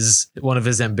was one of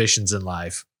his ambitions in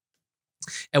life.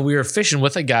 And we were fishing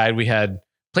with a guide. We had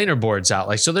planer boards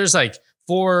out. So there's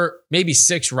 4, maybe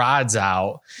 6 rods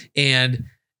out. And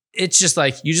it's just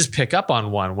you just pick up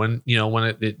on one when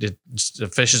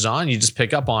the fish is on, you just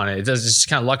pick up on it. It's just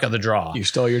kind of luck of the draw. You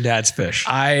stole your dad's fish.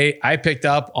 I picked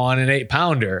up on an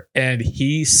 8-pounder and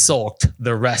he sulked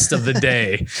the rest of the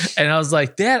day. And I was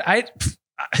like, Dad,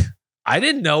 I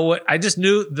didn't know I just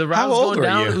knew the rod was going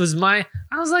down. You? I was in my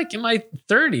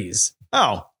 30s.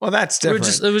 Oh, well, that's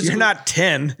different. You're not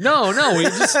 10. No, we were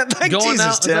just going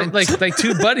out Tim. like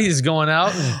 2 buddies going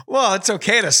out. Well, it's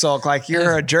okay to sulk like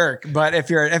you're a jerk, but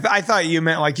if I thought you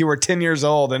meant you were 10 years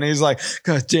old and he's like,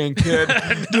 God dang kid,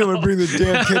 do you want to bring the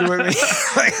damn kid with me?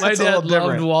 My dad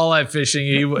loved walleye fishing.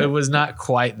 It was not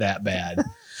quite that bad.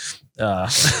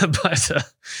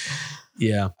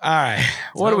 Yeah. All right.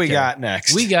 What do we got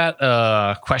next? We got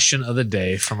a question of the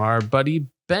day from our buddy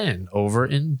Ben over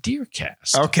in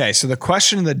Deercast. Okay, so the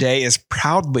question of the day is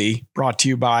proudly brought to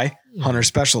you by Hunter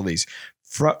Specialties.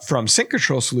 From Scent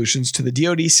Control Solutions to the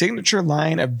DoD signature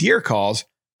line of deer calls,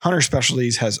 Hunter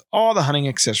Specialties has all the hunting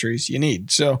accessories you need.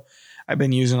 So I've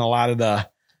been using a lot of the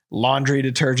laundry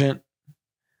detergent,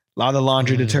 a lot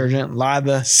of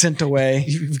the scent away.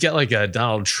 You've got a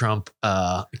Donald Trump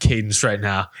cadence right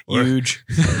now. Huge.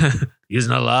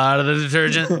 Using a lot of the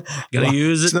detergent. Gonna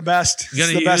use it. It's the best.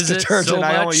 It's the best detergent. So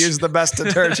I only use the best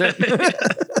detergent.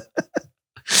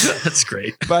 That's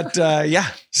great. But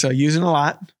so using a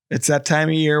lot. It's that time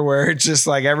of year where it's just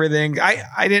everything.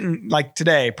 I didn't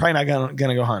today, probably not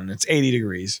gonna go hunting. It's 80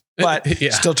 degrees, but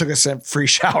still took a free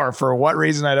shower for what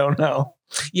reason, I don't know.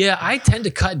 Yeah, I tend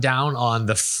to cut down on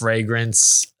the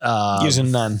fragrance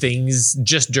using none things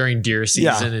just during deer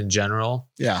season in general.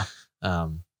 Yeah.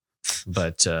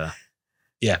 But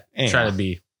try to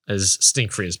be as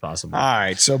stink free as possible. All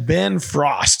right. So Ben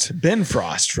Frost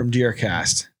from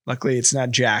Deercast. Luckily it's not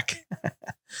Jack.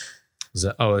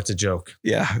 It's a joke.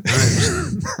 Yeah.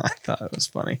 I thought it was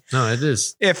funny. No, it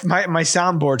is. If my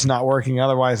soundboard's not working,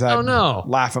 otherwise I'd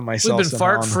laugh at myself. We've been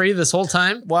fart free this whole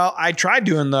time. Well, I tried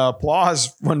doing the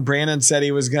applause when Brandon said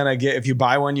he was going to get, if you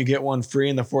buy one, you get one free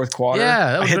in the 4th quarter.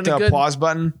 Yeah. I hit the applause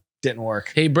button. Didn't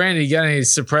work. Hey, Brandon, you got any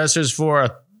suppressors for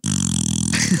a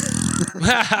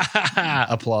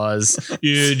applause?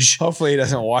 Huge. Hopefully he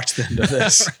doesn't watch the end of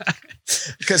this.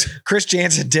 Because Chris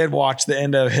Jansen did watch the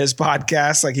end of his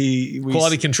podcast.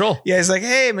 Quality control. Yeah, he's like,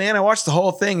 hey, man, I watched the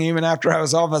whole thing. Even after I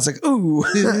was off, I was like, ooh,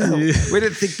 we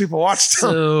didn't think people watched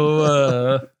them.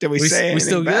 So, did we say anything we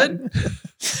still bad? Good?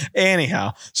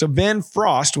 Anyhow, so Ben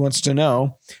Frost wants to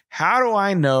know, how do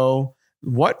I know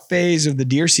what phase of the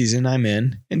deer season I'm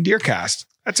in Deercast?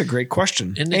 That's a great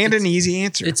question and an easy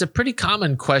answer. It's a pretty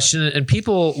common question, and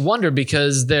people wonder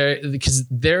because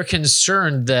they're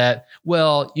concerned that,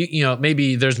 well,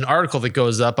 maybe there's an article that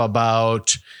goes up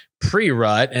about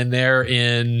pre-rut and they're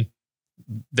in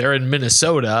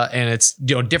Minnesota and it's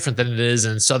different than it is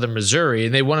in southern Missouri,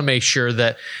 and they want to make sure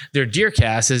that their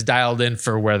Deercast is dialed in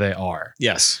for where they are.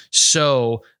 Yes.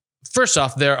 So first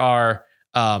off, there are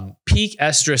peak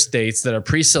estrus dates that are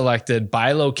pre-selected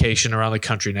by location around the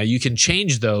country. Now you can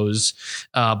change those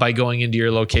by going into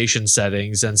your location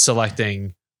settings and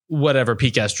selecting whatever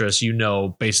peak estrus,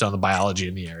 based on the biology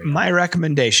in the area. My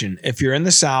recommendation, if you're in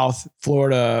the South,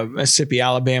 Florida, Mississippi,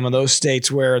 Alabama, those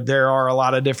states where there are a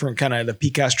lot of different the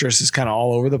peak estrus is kind of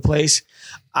all over the place,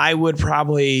 I would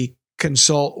probably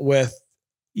consult with,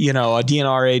 a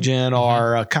DNR agent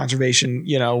or a conservation,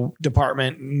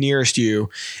 department nearest you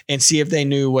and see if they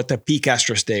knew what the peak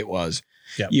estrus date was.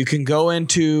 Yep. You can go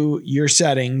into your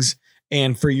settings,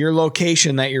 and for your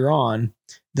location that you're on,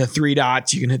 the 3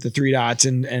 dots, you can hit the 3 dots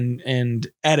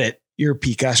and edit your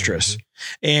peak estrus.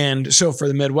 And so for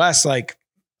the Midwest, like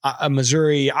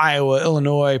Missouri, Iowa,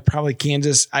 Illinois, probably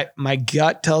Kansas, my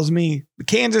gut tells me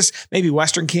Kansas, maybe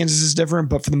Western Kansas is different,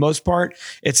 but for the most part,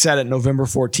 it's set at November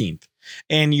 14th.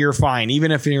 And you're fine.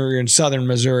 Even if you're in Southern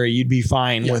Missouri, you'd be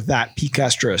fine with that peak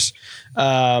estrus.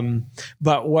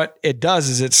 But what it does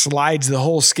is it slides the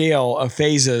whole scale of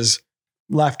phases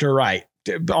left or right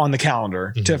on the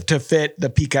calendar to fit the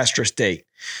peak estrus date.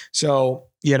 So,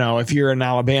 if you're in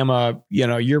Alabama,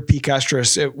 your peak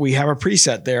estrus, we have a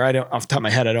preset there. Off the top of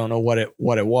my head, I don't know what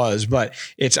it was, but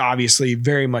it's obviously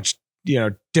very much,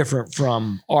 different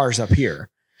from ours up here.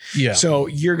 Yeah. So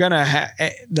you're going to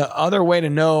the other way to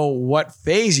know what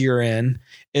phase you're in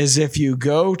is if you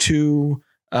go to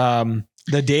the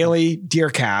daily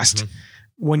Deercast.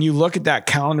 When you look at that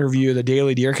calendar view of the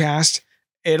daily Deercast,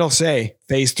 it'll say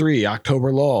phase 3,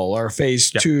 October lull, or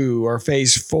phase 2 or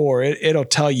phase 4. It'll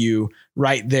tell you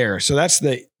right there. So that's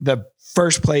the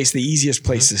first place, the easiest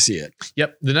place to see it.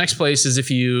 Yep. The next place is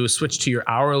if you switch to your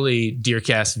hourly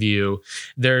Deercast view,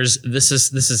 this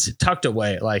is tucked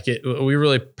away. We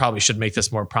really probably should make this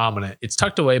more prominent. It's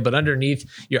tucked away, but underneath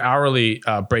your hourly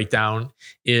breakdown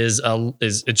is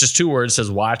it's just 2 words, says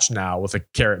watch now with a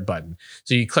caret button.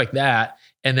 So you click that,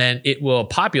 and then it will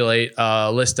populate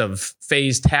a list of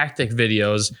phase tactic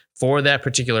videos for that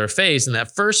particular phase. And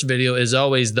that first video is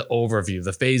always the overview,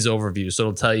 the phase overview. So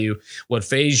it'll tell you what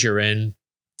phase you're in,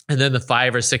 and then the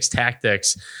 5 or 6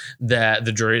 tactics that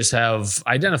the Drury's have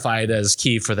identified as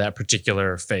key for that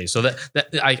particular phase. So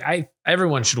that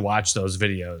everyone should watch those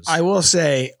videos. I will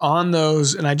say on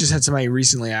those, and I just had somebody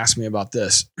recently ask me about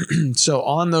this. So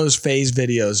on those phase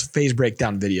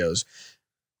breakdown videos,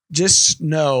 just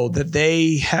know that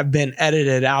they have been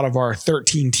edited out of our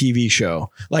 13 TV show.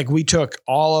 Like, we took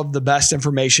all of the best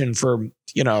information for,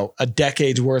 a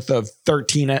decade's worth of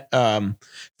 13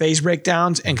 phase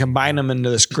breakdowns and combined them into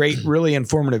this great, really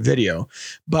informative video.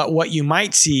 But what you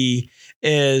might see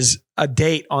is a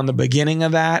date on the beginning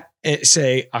of that,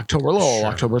 say October lull,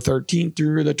 October 13th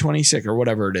through the 26th or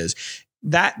whatever it is.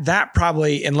 That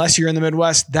probably, unless you're in the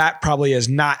Midwest, that probably is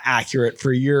not accurate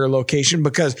for your location,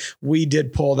 because we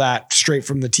did pull that straight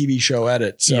from the TV show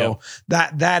edit. So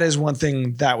that is one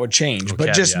thing that would change.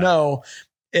 But just know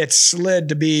it's slid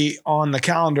to be on the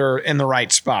calendar in the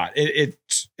right spot.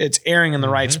 It's airing in the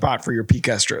right spot for your peak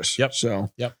estrus. Yep.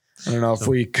 So I don't know if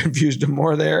we confused them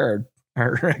more there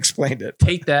or explained it.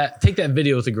 Take that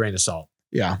video with a grain of salt.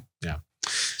 Yeah.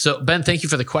 So, Ben, thank you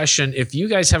for the question. If you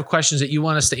guys have questions that you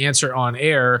want us to answer on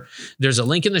air, there's a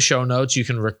link in the show notes. You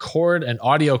can record an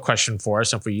audio question for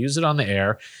us. If we use it on the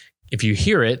air, if you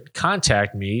hear it,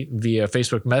 contact me via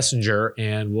Facebook Messenger,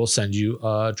 and we'll send you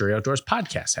a Drury Outdoors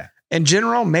podcast hat. In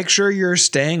general, make sure you're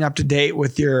staying up to date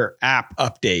with your app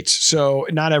updates. So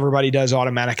not everybody does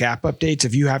automatic app updates.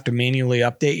 If you have to manually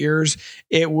update yours,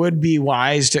 it would be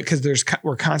wise to, because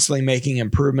we're constantly making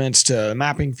improvements to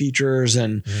mapping features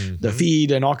and the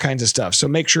feed and all kinds of stuff. So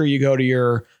make sure you go to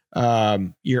your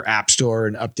app store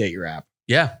and update your app.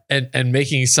 Yeah. And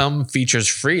making some features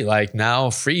free, like now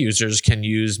free users can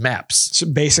use maps. So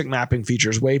basic mapping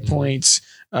features, waypoints.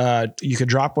 You could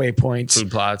drop waypoints, food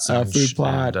plots,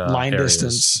 line areas.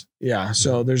 Distance. Yeah.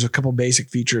 So there's a couple basic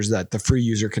features that the free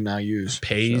user can now use.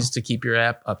 Pays to keep your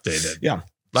app updated. Yeah.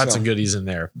 Lots of goodies in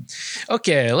there.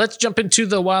 Okay. Let's jump into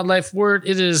the wildlife word.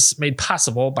 It is made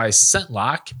possible by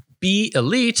ScentLock. Be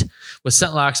Elite with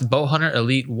ScentLock's Bowhunter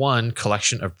Elite 1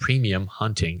 collection of premium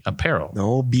hunting apparel.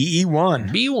 No, BE1.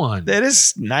 B1. That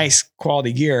is nice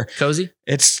quality gear. Cozy.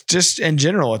 It's just, in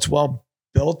general, it's well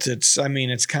built. It's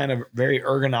kind of very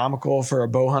ergonomical for a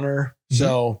bow hunter.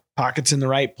 So pockets in the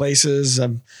right places.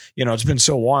 It's been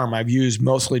so warm. I've used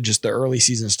mostly just the early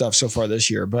season stuff so far this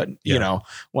year, but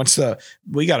once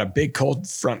we got a big cold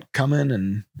front coming,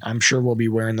 and I'm sure we'll be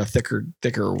wearing the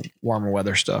thicker, warmer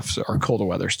weather stuff or colder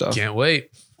weather stuff. Can't wait.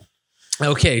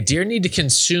 Okay. Deer need to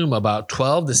consume about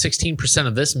 12 to 16%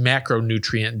 of this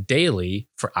macronutrient daily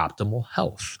for optimal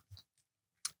health.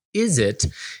 Is it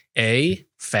A,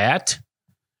 fat,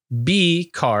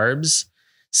 B, carbs,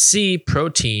 C,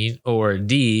 protein, or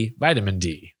D, vitamin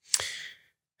D?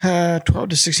 12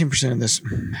 to 16% of this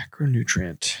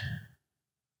macronutrient.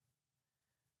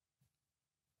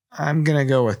 I'm going to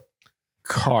go with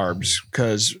carbs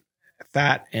because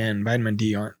fat and vitamin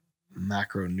D aren't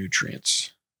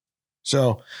macronutrients.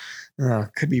 So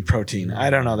could be protein. I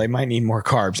don't know. They might need more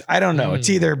carbs. I don't know. It's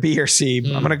either B or C.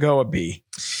 I'm going to go with B.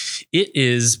 It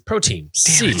is protein.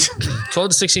 C.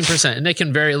 12 to 16%. And they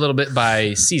can vary a little bit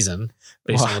by season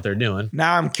based on what they're doing.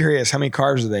 Now I'm curious, how many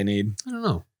carbs do they need? I don't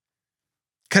know.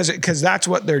 Because that's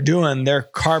what they're doing. They're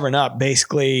carbing up,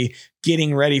 basically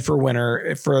getting ready for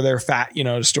winter for their fat,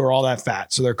 to store all that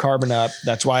fat. So they're carbing up.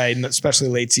 That's why, especially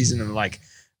late season, like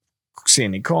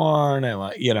sandy corn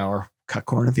and or cut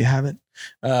corn if you have it,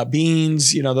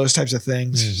 beans, those types of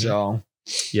things. Mm-hmm. So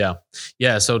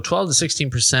yeah. So 12 to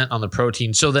 16% on the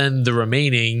protein. So then the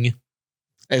remaining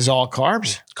is all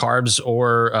carbs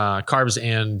or carbs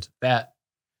and fat.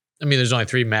 I mean, there's only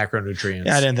 3 macronutrients.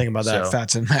 Yeah, I didn't think about that. So,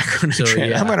 Fats and macronutrients. So,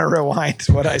 yeah. I'm going to rewind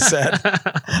what I said.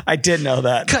 I did know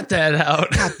that. Cut that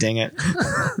out. God dang it.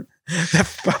 The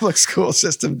public school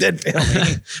system did fail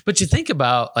me. But you think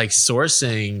about like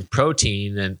sourcing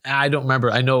protein, and I don't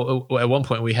remember. I know at one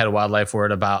point we had a wildlife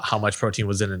word about how much protein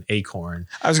was in an acorn.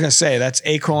 I was going to say that's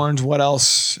acorns. What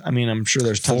else? I mean, I'm sure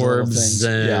there's tons of little things.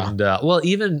 And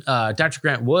even Dr.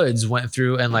 Grant Woods went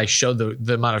through and like showed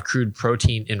the amount of crude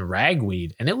protein in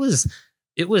ragweed, and it was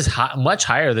much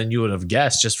higher than you would have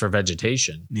guessed just for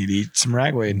vegetation. Need to eat some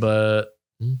ragweed. But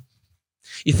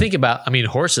you think about,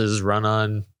 horses run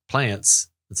on plants.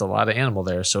 It's a lot of animal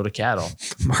there. So do cattle.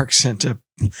 Mark sent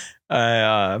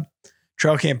a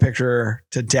trail cam picture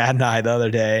to Dad and I the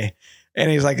other day, and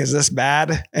he's like, "Is this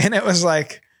bad?" And it was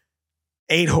like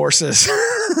 8 horses.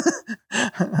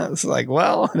 I was like,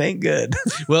 "Well, it ain't good."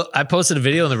 Well, I posted a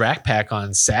video in the rack pack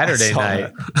on Saturday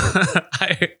night.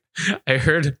 I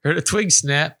heard a twig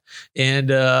snap and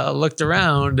looked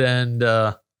around and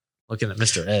looking at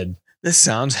Mr. Ed. This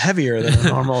sounds heavier than a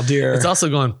normal deer. It's also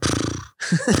going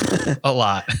a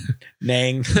lot.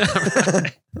 Neighing.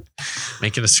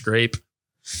 Making a scrape.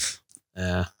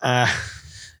 Yeah.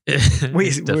 It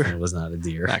definitely was not a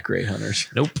deer. Not great hunters.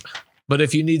 Nope. But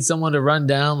if you need someone to run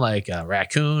down like a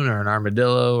raccoon or an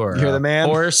armadillo or You're the man.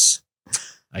 Horse,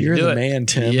 You're the man,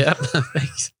 Tim. Yep.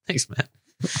 Thanks, man.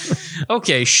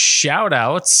 Okay, shout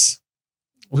outs.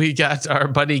 We got our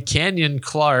buddy Canyon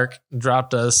Clark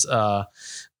dropped us a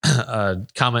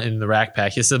comment in the rack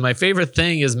pack. He said, "My favorite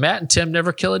thing is Matt and Tim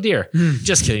never kill a deer."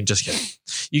 Just kidding.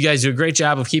 You guys do a great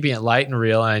job of keeping it light and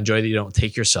real, and I enjoy that you don't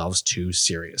take yourselves too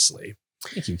seriously.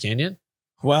 Thank you, Canyon.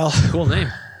 Well, cool name.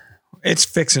 It's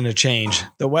fixing to change.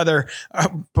 The weather,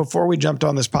 before we jumped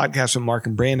on this podcast with Mark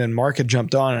and Brandon, Mark had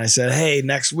jumped on and I said, "Hey,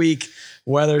 next week,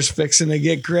 weather's fixing to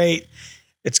get great.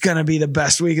 It's going to be the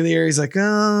best week of the year." He's like,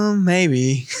 "Oh,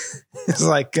 maybe." It's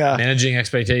like managing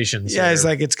expectations. Yeah. It's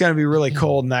like, it's going to be really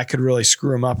cold and that could really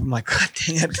screw him up. I'm like, God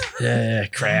dang it. Yeah,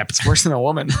 crap. It's worse than a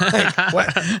woman. Like,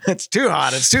 what? It's too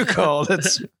hot. It's too cold.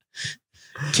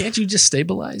 Can't you just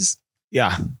stabilize?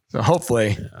 Yeah. So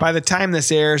hopefully by the time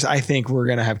this airs, I think we're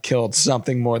going to have killed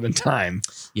something more than time.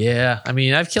 Yeah.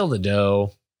 I've killed a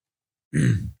doe.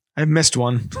 I've missed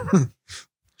one.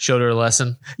 Showed her a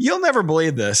lesson. You'll never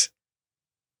believe this.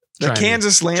 The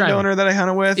Kansas landowner that I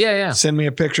hunted with. Yeah. Send me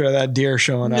a picture of that deer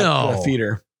showing up with a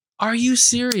feeder. Are you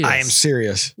serious? I am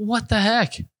serious. What the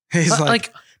heck? He's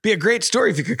like, be a great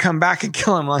story if you could come back and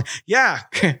kill him. Like, yeah,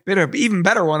 it'd be an even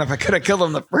better one if I could have killed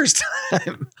him the first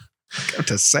time. Got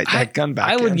to sight that gun back.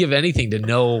 I would give anything to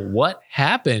know what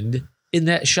happened in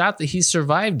that shot that he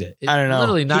survived it. I don't know.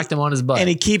 Literally knocked him on his butt. And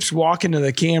he keeps walking to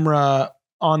the camera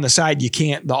on the side. You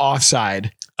can't, the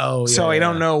offside. Oh, yeah. So I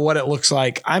don't know what it looks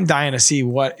like. I'm dying to see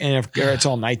what, and if it's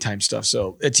all nighttime stuff.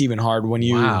 So it's even hard when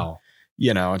you,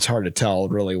 it's hard to tell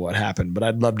really what happened, but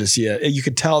I'd love to see it. You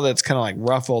could tell that it's kind of like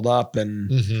ruffled up.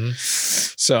 And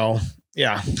so,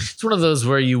 yeah. It's one of those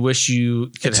where you wish you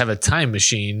could have a time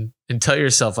machine and tell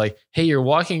yourself like, hey, you're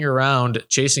walking around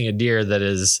chasing a deer that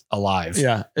is alive.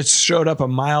 Yeah. It showed up a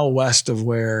mile west of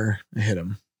where I hit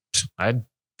him.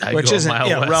 Which isn't,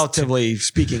 relatively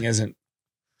speaking, isn't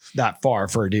that far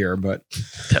for a deer, but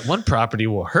that one property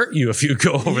will hurt you if you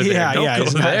go over there. Don't go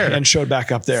there. And showed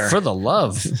back up there for the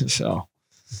love. So,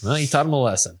 well, you taught him a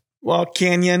lesson. Well,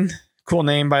 Canyon, cool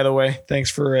name, by the way.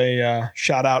 Thanks for a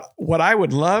shout out. What I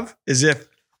would love is if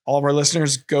all of our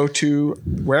listeners go to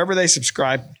wherever they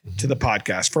subscribe to the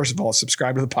podcast. First of all,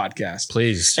 subscribe to the podcast,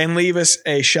 please, and leave us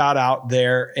a shout out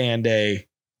there and a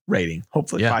rating.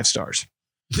 Hopefully 5 stars.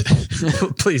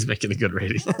 Please make it a good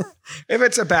rating. If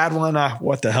it's a bad one,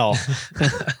 what the hell?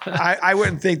 I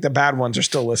wouldn't think the bad ones are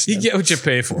still listening. You get what you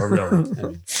pay for,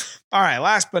 really. All right.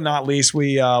 Last but not least,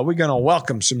 we're going to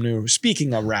welcome some new.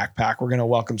 Speaking of Rack Pack, we're going to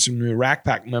welcome some new Rack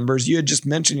Pack members. You had just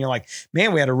mentioned you're like,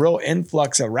 man, we had a real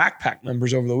influx of Rack Pack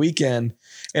members over the weekend,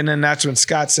 and then that's when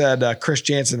Scott said Chris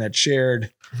Jansen had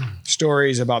shared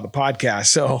stories about the podcast,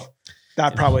 so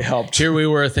that probably helped. Here we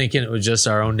were thinking it was just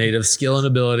our own native skill and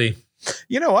ability.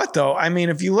 You know what though? I mean,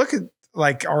 if you look at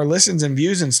like our listens and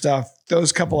views and stuff,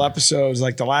 those couple episodes,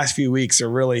 like the last few weeks are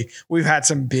really, we've had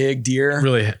some big deer,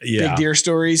 big deer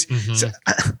stories. Mm-hmm. So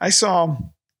I saw,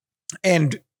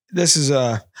 and this is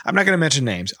I'm not going to mention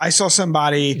names. I saw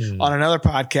somebody on another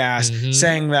podcast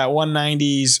saying that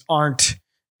 190s aren't,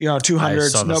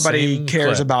 200s. Nobody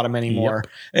cares about them anymore.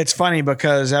 Yep. It's funny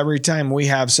because every time we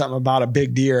have something about a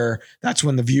big deer, that's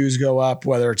when the views go up,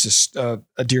 whether it's a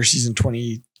deer season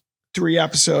 23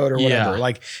 episode or whatever.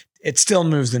 Like, it still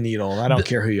moves the needle. I don't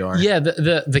care who you are. Yeah.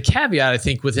 The caveat I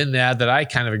think within that I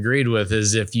kind of agreed with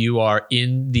is if you are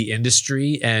in the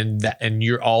industry and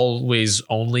you're always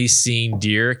only seeing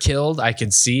deer killed, I can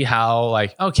see how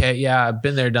like, okay, yeah, I've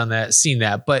been there, done that, seen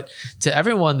that. But to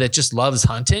everyone that just loves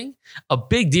hunting, a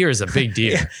big deer is a big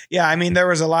deer. Yeah. I mean, there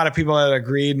was a lot of people that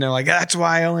agreed and they're like, that's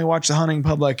why I only watch the hunting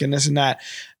public and this and that.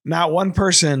 Not one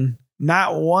person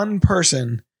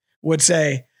would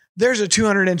say there's a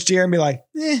 200-inch deer and be like,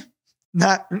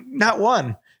 not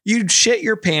one. You'd shit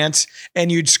your pants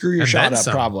and you'd screw your shot up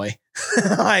probably.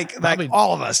 like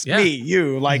all of us, me,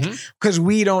 you, like, because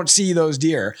we don't see those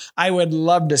deer. I would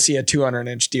love to see a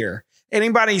 200-inch deer.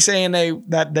 Anybody saying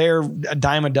that they're a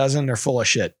dime a dozen, they're full of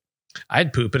shit.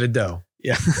 I'd poop at a doe.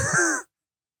 Yeah.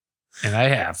 And I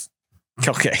have.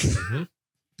 Okay.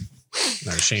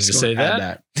 Not ashamed to say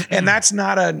that. And that's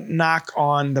not a knock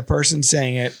on the person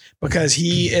saying it because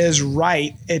he is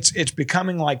right. It's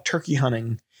becoming like turkey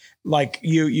hunting. Like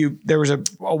there was a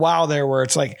while there where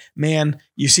it's like, man,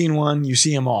 you seen one, you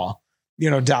see them all,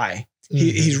 die.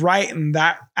 He's right in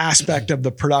that aspect of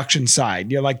the production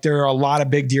side. You're like, there are a lot of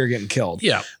big deer getting killed.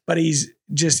 Yeah. But he's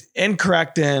just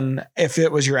incorrect in if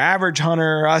it was your average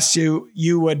hunter,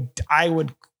 I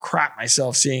would crap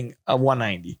myself seeing a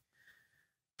 190.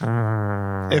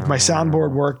 If my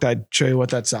soundboard worked, I'd show you what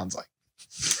that sounds like.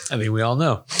 I think we all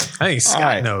know. I think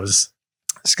Scott knows.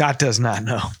 Scott does not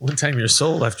know. One time your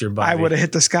soul left your body. I would have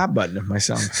hit the Scott button if my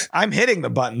sound. I'm hitting the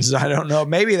buttons. I don't know.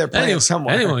 Maybe they're playing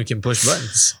somewhere. Anyone can push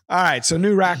buttons. All right. So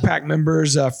new Rack Pack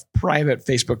members, private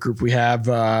Facebook group. We have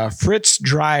Fritz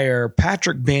Dreyer,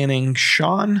 Patrick Banning,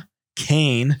 Sean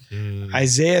Kane,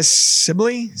 Isaiah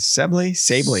Sibley,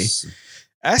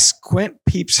 S. Quint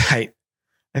Peepsite.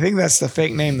 I think that's the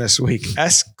fake name this week.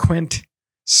 Squint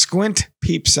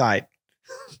Peepsite.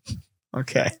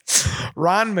 Okay.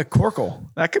 Ron McCorkle.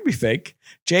 That could be fake.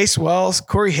 Jace Wells,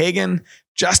 Corey Hagan,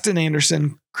 Justin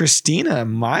Anderson, Christina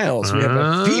Miles. We have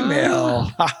a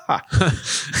female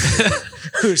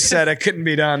who said it couldn't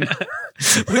be done.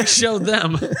 We showed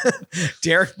them.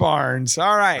 Derek Barnes.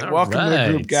 All right. Welcome to the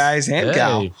group, guys and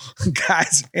gal.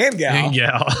 Guys and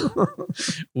gal.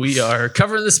 We are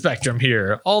covering the spectrum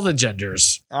here. All the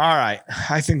genders. All right.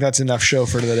 I think that's enough show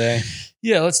for today.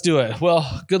 Yeah, let's do it. Well,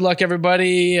 good luck,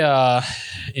 everybody.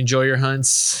 Enjoy your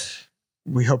hunts.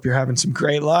 We hope you're having some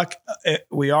great luck.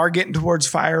 We are getting towards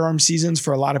firearm seasons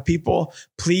for a lot of people.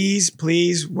 Please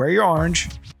wear your orange.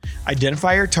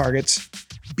 Identify your targets.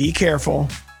 Be careful.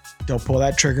 Don't pull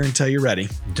that trigger until you're ready.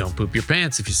 Don't poop your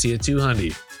pants if you see a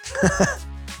 200.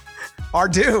 Or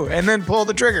do, and then pull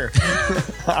the trigger.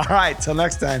 All right, till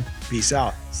next time. Peace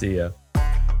out. See ya.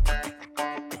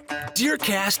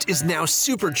 DeerCast is now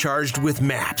supercharged with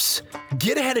maps.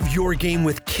 Get ahead of your game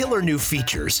with killer new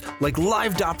features like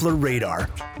live Doppler radar,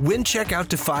 wind check out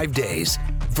to 5 days,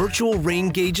 virtual rain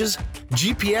gauges,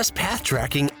 GPS path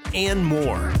tracking, and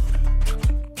more.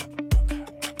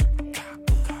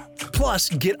 Plus,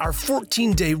 get our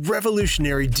 14-day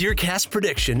revolutionary DeerCast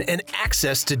prediction and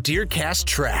access to DeerCast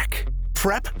Track.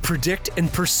 Prep, predict,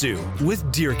 and pursue with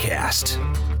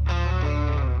DeerCast.